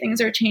history,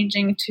 things are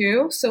changing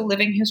too. So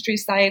living history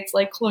sites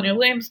like Colonial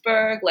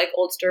Williamsburg, like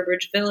Old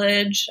Sturbridge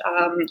Village,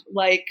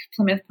 like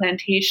Plymouth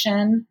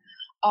Plantation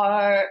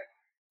are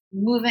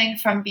moving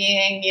from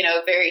being,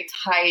 very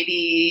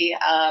tidy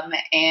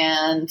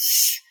and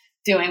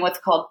doing what's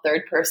called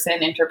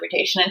third-person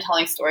interpretation and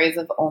telling stories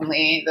of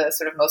only the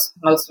sort of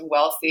most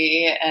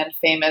wealthy and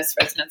famous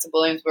residents of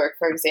Williamsburg,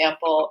 for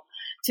example,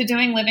 to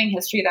doing living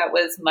history that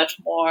was much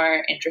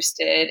more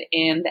interested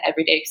in the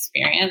everyday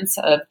experience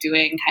of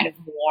doing kind of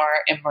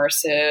more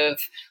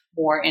immersive,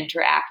 more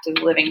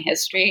interactive living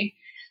history.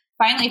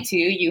 Finally, too,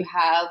 you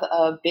have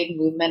a big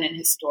movement in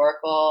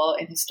historical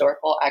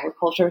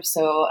agriculture.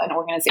 So an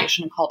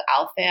organization called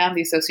ALFAM,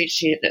 the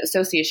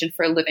Association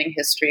for Living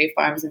History,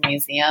 Farms and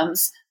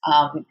Museums,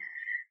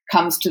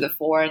 comes to the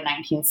fore in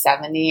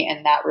 1970,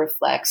 and that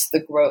reflects the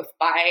growth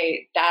by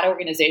that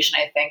organization.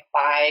 I think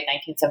by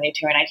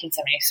 1972 or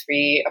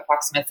 1973,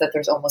 approximates that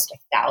there's almost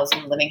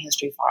 1,000 living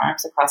history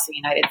farms across the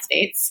United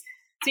States.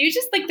 So you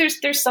just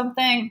there's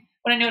something.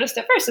 What I noticed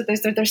at first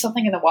is there's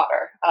something in the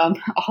water.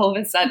 All of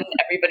a sudden,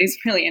 everybody's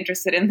really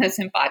interested in this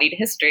embodied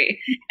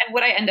history, and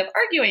what I end up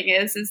arguing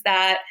is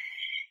that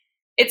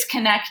it's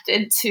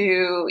connected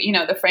to,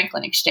 the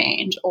Franklin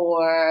Exchange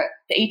or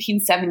the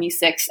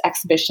 1876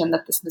 exhibition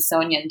that the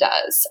Smithsonian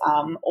does,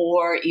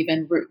 or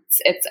even Roots.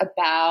 It's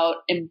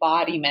about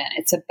embodiment.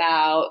 It's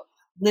about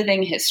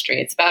living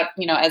history. It's about,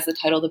 as the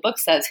title of the book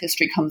says,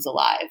 history comes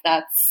alive.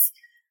 That's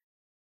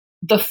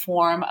the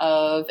form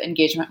of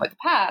engagement with the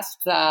past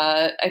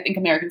that I think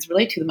Americans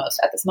relate to the most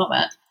at this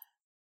moment.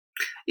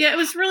 Yeah, it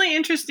was really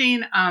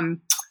interesting.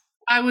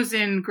 I was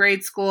in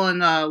grade school in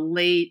the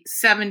late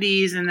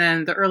 70s and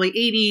then the early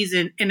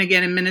 80s and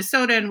again in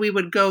Minnesota, and we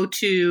would go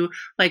to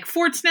like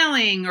Fort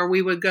Snelling, or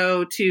we would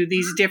go to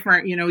these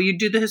different, you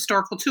do the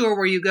historical tour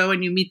where you go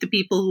and you meet the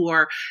people who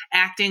are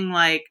acting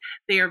like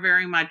they are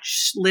very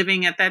much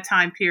living at that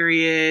time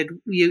period.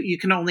 You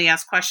can only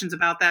ask questions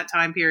about that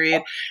time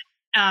period.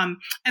 And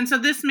so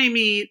this made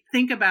me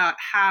think about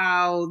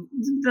how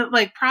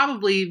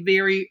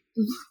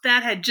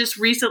that had just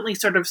recently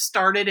sort of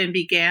started and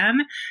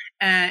began,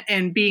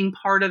 and being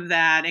part of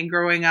that and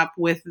growing up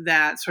with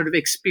that sort of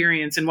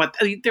experience. And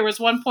there was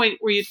one point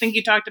where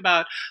you talked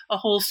about a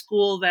whole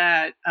school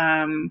that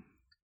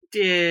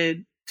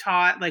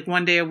taught like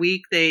one day a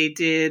week. They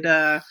did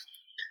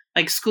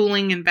like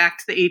schooling and back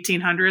to the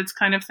 1800s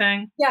kind of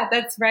thing. Yeah,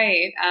 that's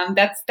right.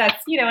 That's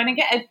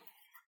and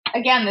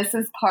again, this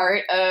is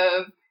part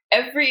of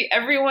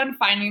everyone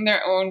finding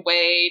their own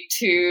way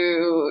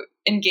to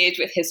engage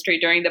with history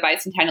during the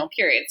bicentennial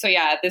period. So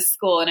yeah, this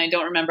school, and I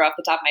don't remember off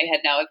the top of my head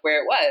now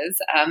where it was,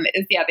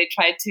 they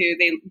tried to,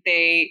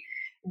 they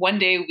one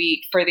day a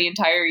week for the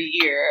entire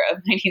year of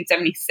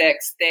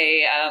 1976,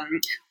 they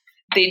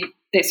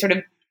they sort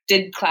of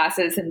did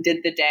classes and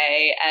did the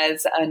day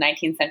as a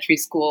 19th century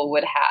school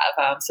would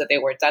have. So they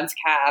wore dunce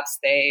caps.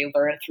 They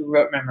learned through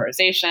rote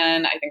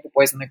memorization. I think the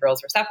boys and the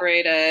girls were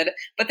separated,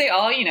 but they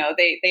all,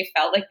 they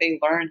felt like they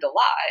learned a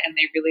lot and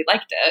they really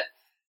liked it.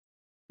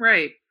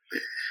 Right.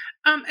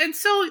 And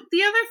so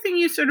the other thing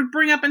you sort of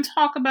bring up and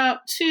talk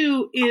about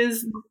too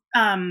is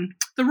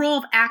the role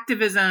of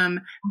activism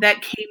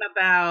that came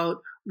about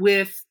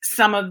with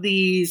some of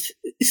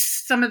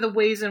the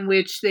ways in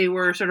which they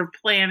were sort of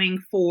planning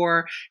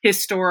for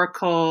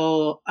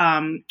historical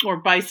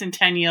or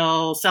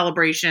bicentennial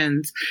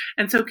celebrations.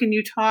 And so can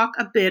you talk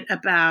a bit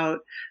about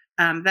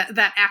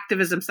that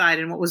activism side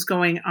and what was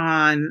going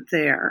on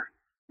there?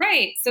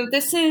 Right. So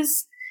this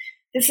is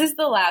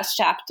the last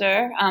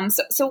chapter.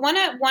 So one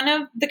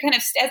of the kind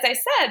of, as I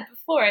said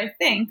before, I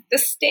think the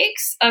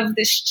stakes of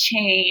this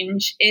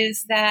change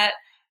is that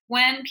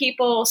when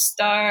people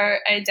start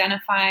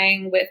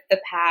identifying with the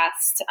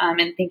past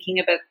and thinking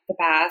about the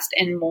past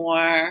in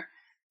more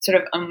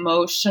sort of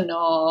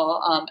emotional,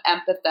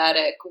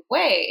 empathetic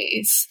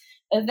ways,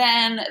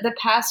 then the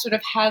past sort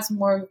of has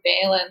more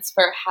valence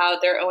for how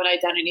their own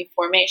identity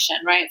formation,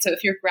 right? So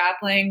if you're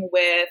grappling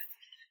with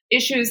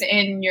issues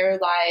in your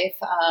life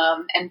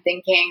and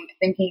thinking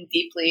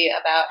deeply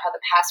about how the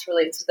past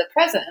relates to the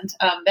present,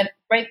 then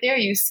right there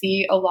you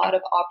see a lot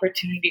of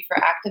opportunity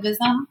for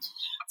activism.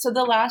 So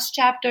the last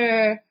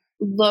chapter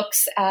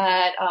looks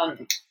at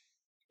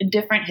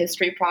different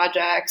history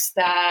projects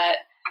that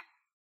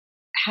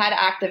had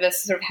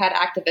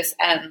activist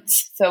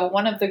ends. So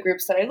one of the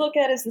groups that I look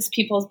at is this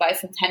People's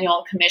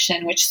Bicentennial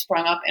Commission, which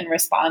sprung up in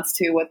response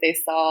to what they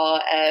saw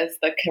as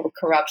the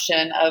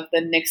corruption of the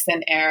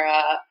Nixon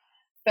era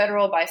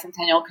Federal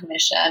Bicentennial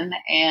Commission,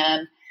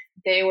 and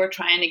they were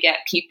trying to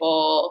get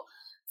people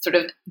sort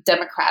of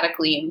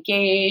democratically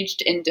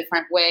engaged in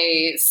different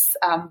ways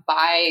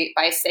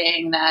by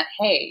saying that,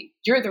 hey,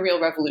 you're the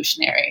real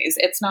revolutionaries.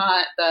 It's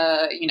not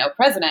the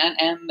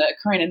president and the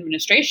current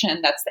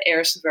administration that's the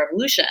heirs to the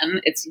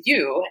revolution. It's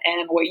you,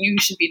 and what you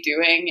should be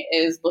doing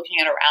is looking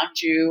at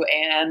around you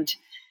and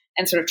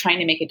sort of trying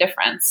to make a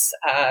difference.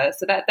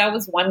 So that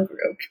was one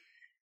group.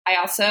 I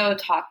also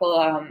talk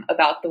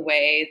about the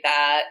way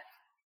that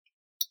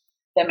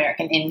the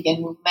American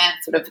Indian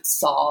movement sort of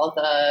saw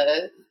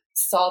the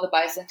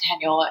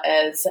bicentennial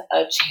as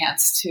a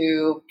chance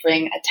to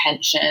bring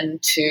attention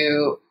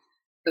to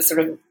the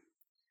sort of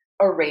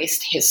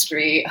erased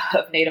history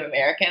of Native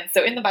Americans.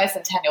 So in the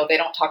bicentennial, they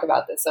don't talk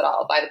about this at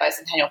all. By the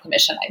Bicentennial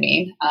Commission, I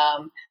mean.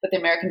 But the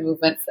American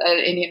movement,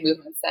 Indian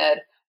movement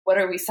said, what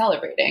are we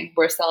celebrating?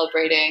 We're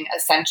celebrating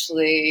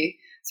essentially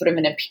sort of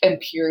an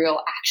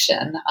imperial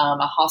action,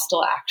 a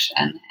hostile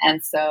action.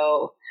 And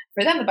so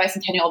for them, the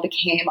bicentennial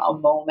became a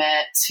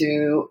moment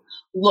to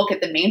look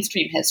at the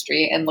mainstream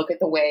history and look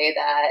at the way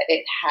that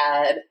it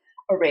had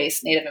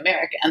erased Native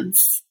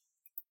Americans.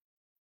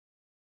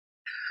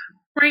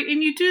 Right.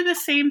 And you do the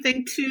same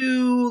thing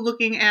too,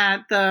 looking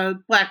at the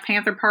Black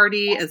Panther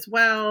Party as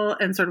well,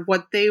 and sort of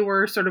what they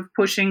were sort of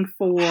pushing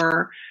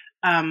for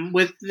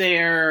with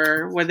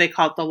their, what they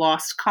call it, the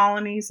lost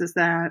colonies. Is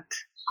that?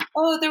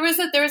 Oh, there was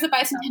a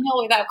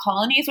bicentennial without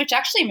colonies, which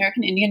actually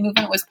American Indian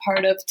movement was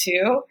part of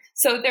too.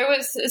 So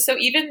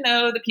even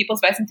though the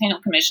People's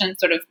Bicentennial Commission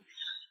sort of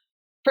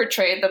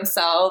portrayed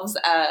themselves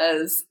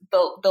as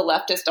the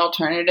leftist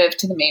alternative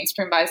to the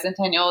mainstream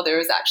bicentennial, there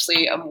was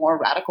actually a more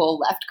radical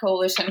left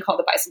coalition called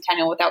the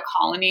Bicentennial Without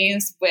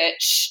Colonies,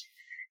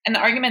 and the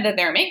argument that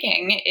they're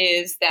making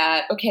is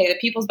that, okay, the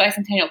People's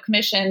Bicentennial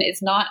Commission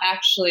is not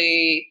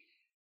actually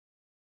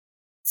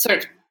sort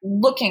of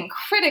looking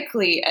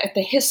critically at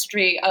the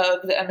history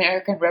of the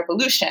American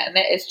Revolution.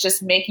 It's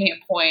just making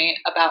a point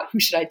about who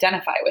should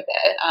identify with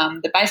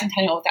it. The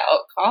Bicentennial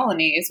Without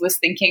Colonies was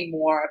thinking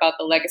more about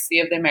the legacy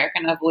of the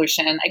American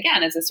Revolution,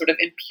 again, as a sort of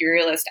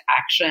imperialist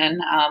action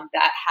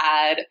that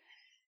had,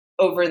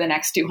 over the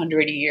next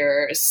 200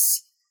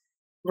 years,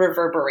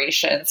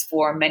 reverberations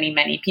for many,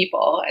 many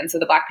people. And so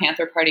the Black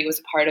Panther Party was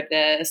a part of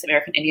this,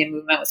 American Indian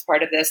movement was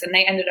part of this, and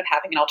they ended up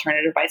having an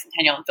alternative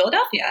bicentennial in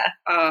Philadelphia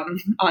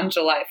on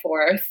July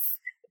 4th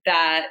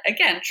that,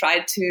 again,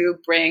 tried to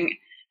bring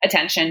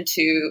attention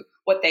to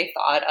what they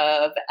thought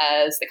of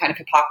as the kind of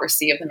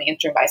hypocrisy of the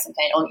mainstream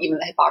bicentennial and even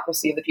the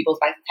hypocrisy of the People's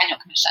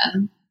Bicentennial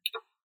Commission.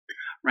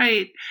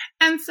 Right.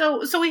 And so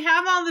we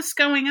have all this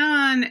going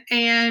on,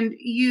 and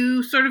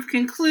you sort of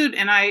conclude,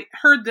 and I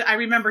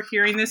remember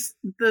hearing this,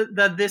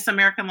 the This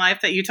American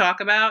Life that you talk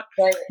about.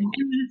 Right.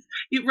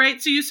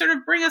 Right. So you sort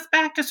of bring us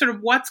back to sort of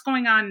what's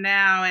going on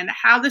now and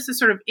how this has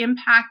sort of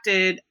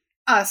impacted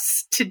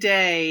us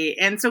today.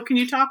 And so can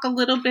you talk a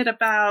little bit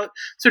about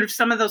sort of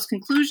some of those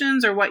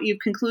conclusions, or what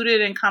you've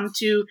concluded and come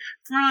to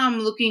from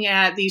looking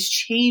at these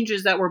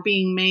changes that were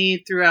being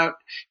made throughout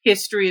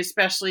history,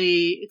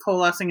 especially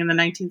coalescing in the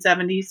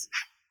 1970s?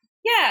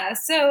 Yeah.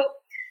 So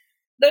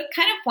the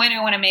kind of point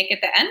I want to make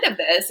at the end of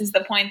this is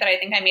the point that I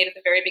think I made at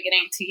the very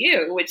beginning to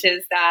you, which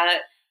is that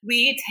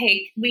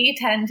we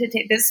tend to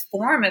take this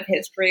form of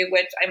history,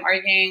 which I'm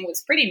arguing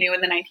was pretty new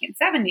in the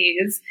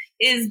 1970s,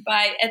 is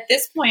by, at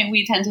this point,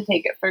 we tend to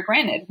take it for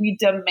granted. We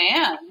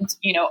demand,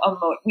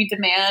 we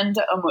demand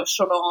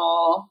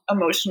emotional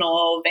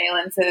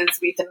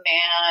valences. We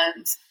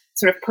demand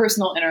sort of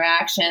personal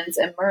interactions,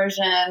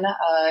 immersion,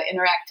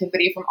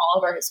 interactivity from all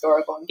of our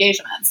historical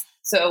engagements.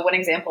 So one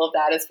example of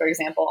that is, for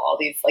example, all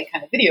these like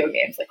kind of video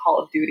games like Call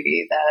of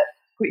Duty that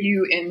put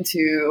you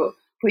into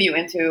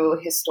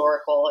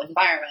historical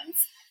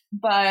environments.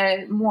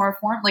 But more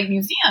like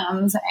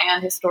museums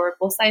and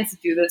historical sites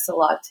do this a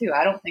lot too.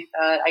 I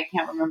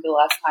can't remember the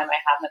last time I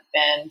haven't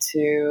been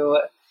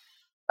to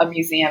a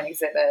museum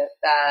exhibit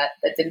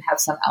that didn't have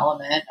some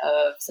element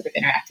of sort of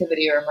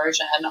interactivity or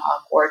immersion,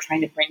 or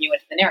trying to bring you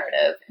into the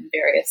narrative in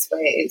various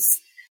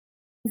ways.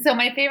 So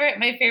my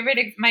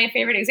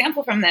favorite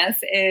example from this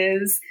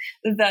is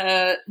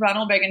the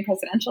Ronald Reagan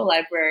Presidential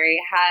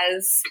Library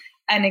has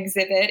an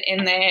exhibit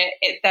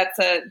that's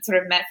a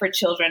sort of meant for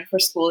children, for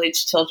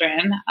school-age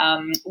children,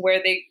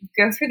 where they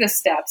go through the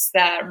steps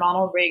that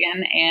Ronald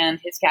Reagan and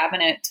his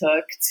cabinet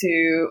took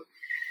to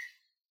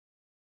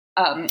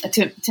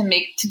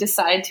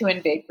decide to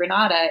invade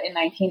Grenada in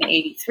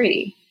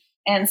 1983.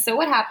 And so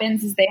what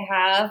happens is they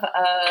have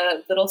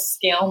a little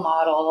scale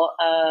model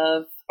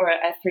or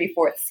a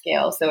 3/4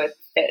 scale. So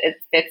it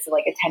fits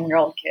like a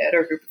 10-year-old kid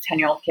or a group of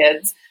 10-year-old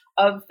kids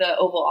of the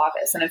Oval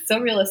Office. And it's so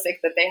realistic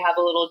that they have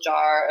a little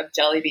jar of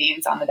jelly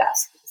beans on the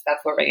desk, because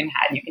that's what Reagan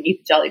had. And you can eat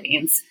the jelly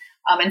beans.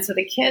 And so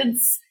the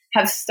kids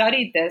have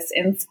studied this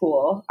in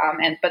school,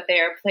 but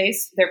they're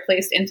placed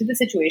into the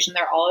situation.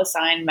 They're all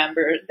assigned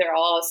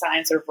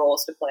sort of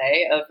roles to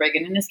play of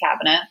Reagan and his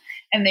cabinet,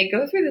 and they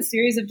go through the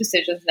series of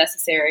decisions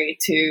necessary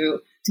to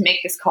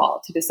make this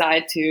call, to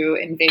decide to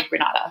invade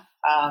Grenada.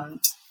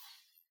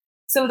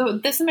 So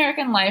This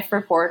American Life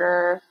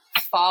reporter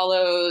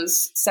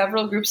follows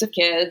several groups of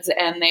kids,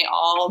 and they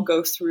all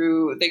go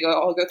through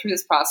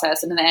this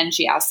process. And in the end,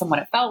 she asks them what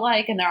it felt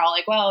like, and they're all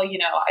like, "Well,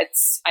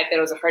 I bet it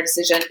was a hard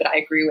decision, but I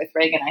agree with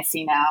Reagan. I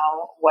see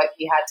now what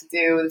he had to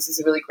do. This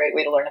is a really great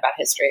way to learn about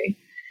history."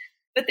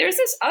 But there's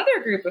this other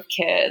group of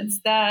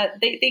kids that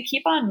they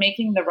keep on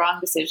making the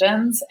wrong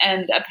decisions,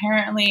 and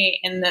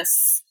apparently in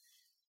this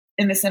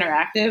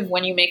interactive,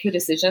 when you make the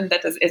decision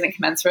that isn't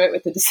commensurate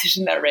with the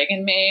decision that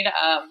Reagan made,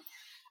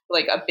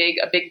 like a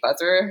big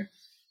buzzer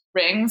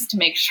rings to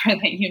make sure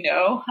that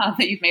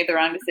that you've made the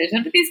wrong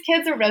decision. But these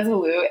kids are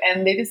resolute,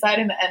 and they decide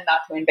in the end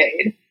not to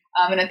invade.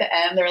 And at the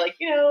end, they're like,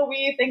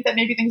 we think that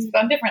maybe things have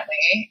gone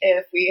differently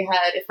if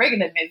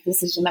Reagan had made the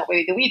decision that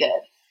way that we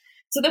did.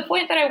 So the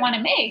point that I want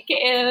to make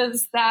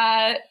is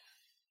that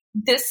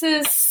this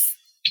is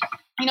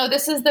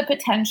the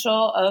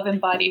potential of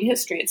embodied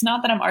history. It's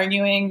not that I'm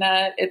arguing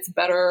that it's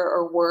better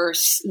or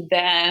worse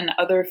than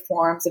other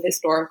forms of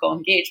historical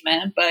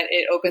engagement, but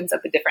it opens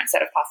up a different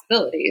set of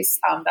possibilities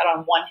that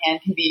on one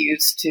hand can be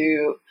used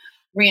to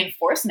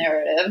reinforce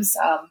narratives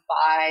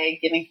by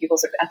giving people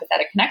sort of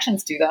empathetic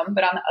connections to them.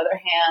 But on the other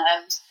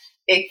hand,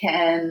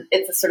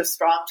 it's a sort of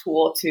strong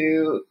tool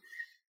to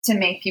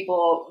make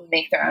people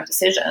make their own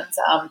decisions,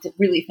 to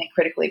really think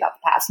critically about the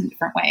past in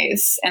different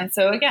ways. And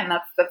so again,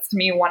 that's to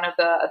me one of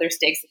the other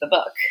stakes of the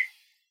book.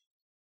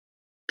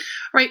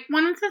 Right.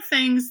 One of the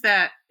things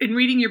that in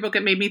reading your book,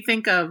 it made me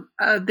think of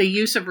the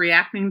use of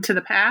reacting to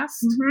the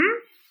past. Mm-hmm.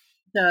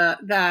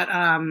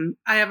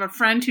 I have a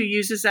friend who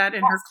uses that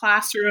in her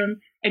classroom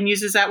and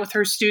uses that with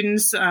her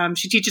students.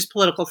 She teaches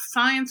political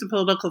science and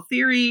political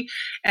theory,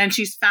 and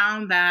she's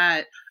found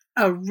that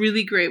a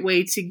really great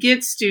way to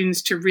get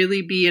students to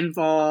really be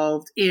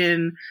involved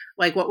in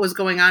like what was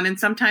going on. And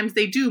sometimes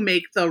they do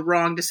make the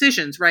wrong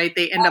decisions, right?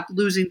 They end up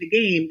losing the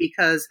game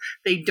because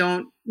they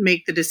don't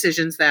make the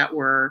decisions that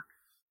were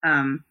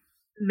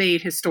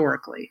made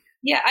historically.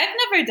 Yeah, I've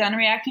never done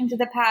reacting to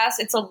the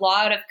past. It's a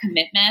lot of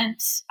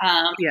commitment.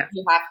 You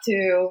have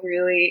to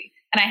really,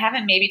 and I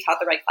haven't maybe taught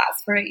the right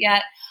class for it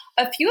yet.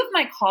 A few of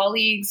my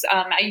colleagues,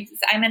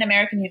 I'm at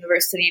American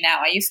University now.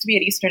 I used to be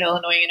at Eastern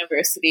Illinois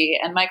University,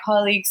 and my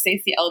colleagues,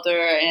 Stacey Elder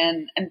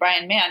and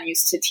Brian Mann,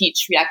 used to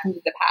teach reacting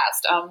to the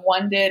past.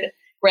 One did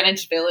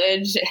Greenwich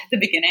Village at the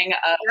beginning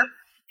of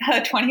the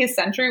 20th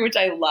century, which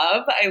I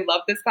love. I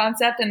love this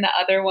concept. And the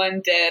other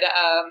one did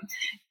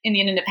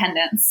Indian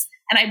independence.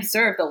 And I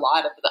observed a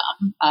lot of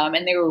them,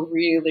 and they were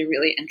really,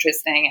 really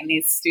interesting. And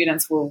these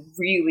students were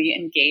really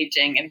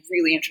engaging in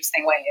really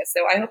interesting ways.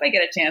 So I hope I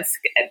get a chance.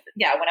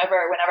 Whenever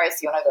I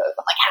see one of those,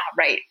 I'm like,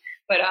 right.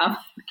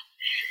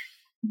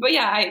 But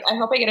yeah, I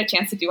hope I get a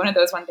chance to do one of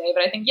those one day.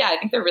 But I think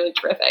they're really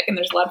terrific, and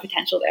there's a lot of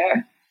potential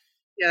there.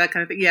 Yeah, that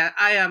kind of thing. Yeah,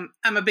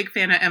 I'm a big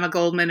fan of Emma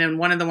Goldman, and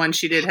one of the ones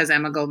she did has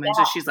Emma Goldman.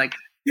 Yeah. So she's like,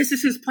 this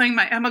is who's playing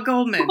my Emma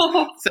Goldman.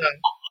 So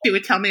she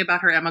would tell me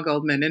about her Emma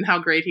Goldman and how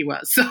great he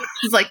was. So I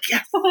was like,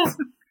 yes.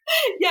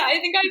 Yeah, I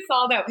think I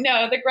saw that.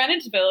 No, the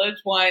Greenwich Village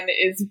one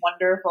is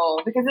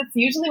wonderful because it's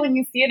usually when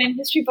you see it in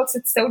history books,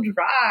 it's so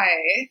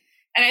dry.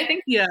 And I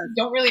think you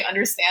don't really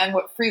understand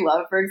what free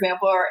love, for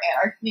example, or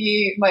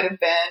anarchy might have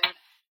been,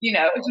 in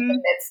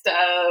the midst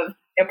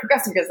of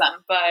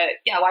progressivism. But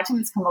yeah, watching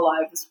this come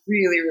alive was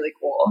really, really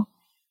cool.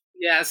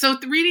 Yeah. So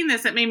reading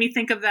this, it made me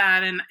think of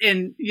that.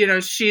 And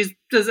she's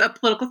a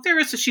political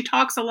theorist. So she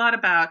talks a lot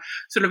about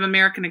sort of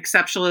American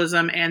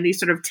exceptionalism and these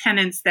sort of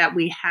tenets that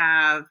we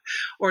have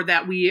or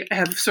that we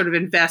have sort of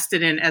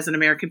invested in as an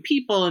American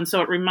people. And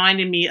so it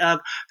reminded me of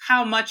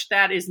how much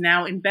that is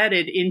now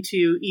embedded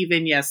into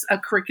even, a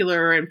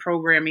curricular and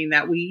programming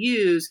that we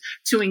use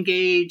to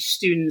engage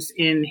students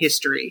in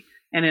history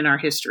and in our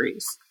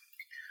histories.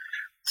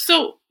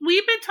 So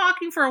we've been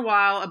talking for a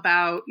while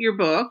about your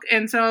book.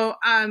 And so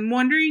I'm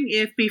wondering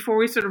if before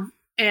we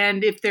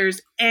if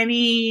there's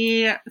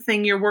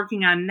anything you're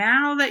working on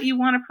now that you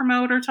want to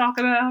promote or talk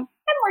about?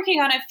 I'm working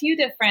on a few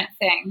different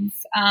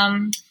things.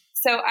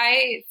 So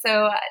I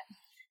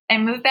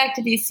moved back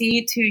to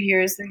DC 2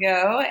 years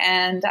ago,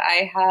 and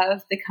I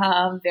have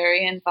become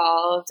very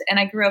involved, and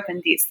I grew up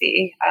in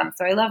DC.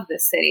 So I love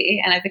this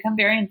city, and I've become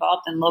very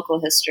involved in local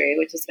history,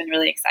 which has been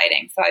really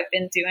exciting. So I've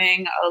been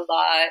doing a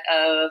lot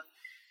of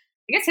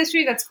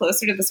history that's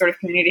closer to the sort of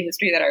community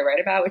history that I write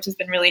about, which has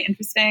been really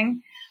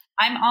interesting.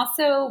 I'm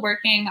also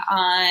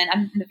I'm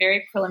in the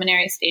very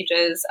preliminary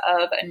stages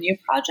of a new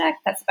project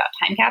that's about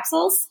time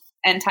capsules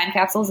and time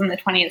capsules in the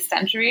 20th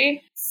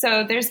century.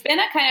 So there's been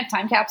a kind of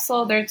time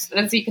capsule.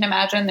 As you can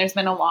imagine, there's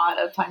been a lot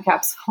of time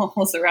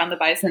capsules around the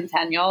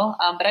bicentennial.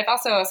 But I've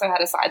also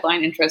had a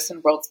sideline interest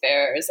in World's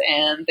Fairs,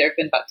 and there have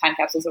been time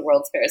capsules of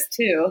World's Fairs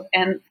too.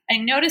 And I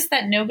noticed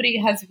that nobody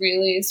has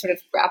really sort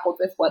of grappled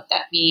with what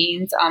that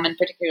means, and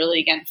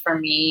particularly again for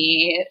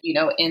me,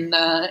 in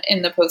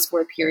the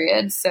post-war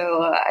period.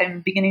 So I'm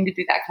beginning to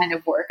do that kind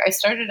of work.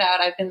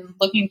 I've been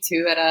looking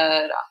at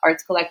an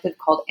arts collective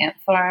called Ant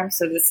Farm.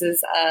 So this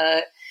is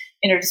a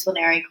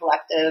interdisciplinary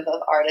collective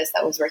of artists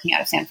that was working out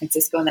of San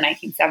Francisco in the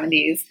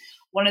 1970s.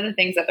 One of the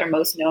things that they're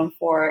most known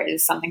for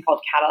is something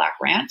called Cadillac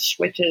Ranch,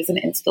 which is an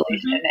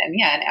installation in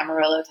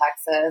Amarillo,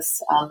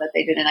 Texas, that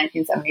they did in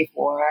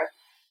 1974,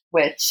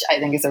 which I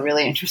think is a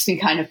really interesting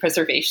kind of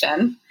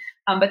preservation.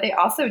 But they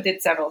also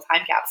did several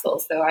time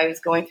capsules. So I was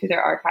going through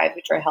their archive,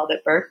 which are held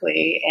at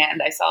Berkeley,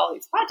 and I saw all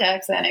these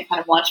projects, and it kind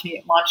of launched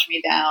me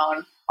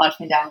down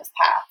this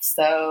path.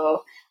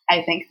 So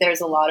I think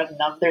there's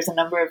a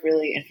number of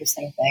really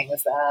interesting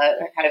things that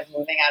are kind of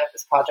moving out of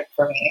this project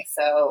for me.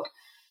 So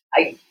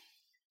I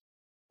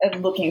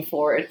am looking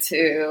forward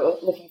to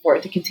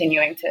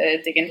continuing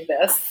to dig into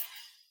this.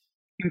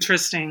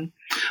 Interesting.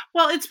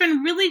 Well, it's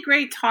been really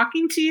great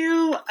talking to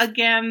you.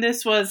 Again,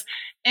 this was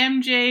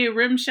MJ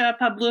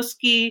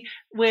Rimsha-Pawlowski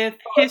with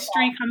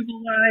History Comes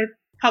Alive,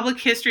 Public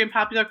History and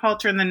Popular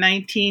Culture in the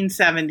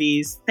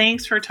 1970s.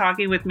 Thanks for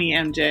talking with me,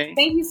 MJ.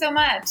 Thank you so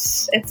much.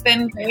 It's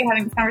been great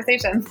having this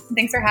conversation.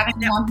 Thanks for having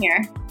me on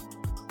here.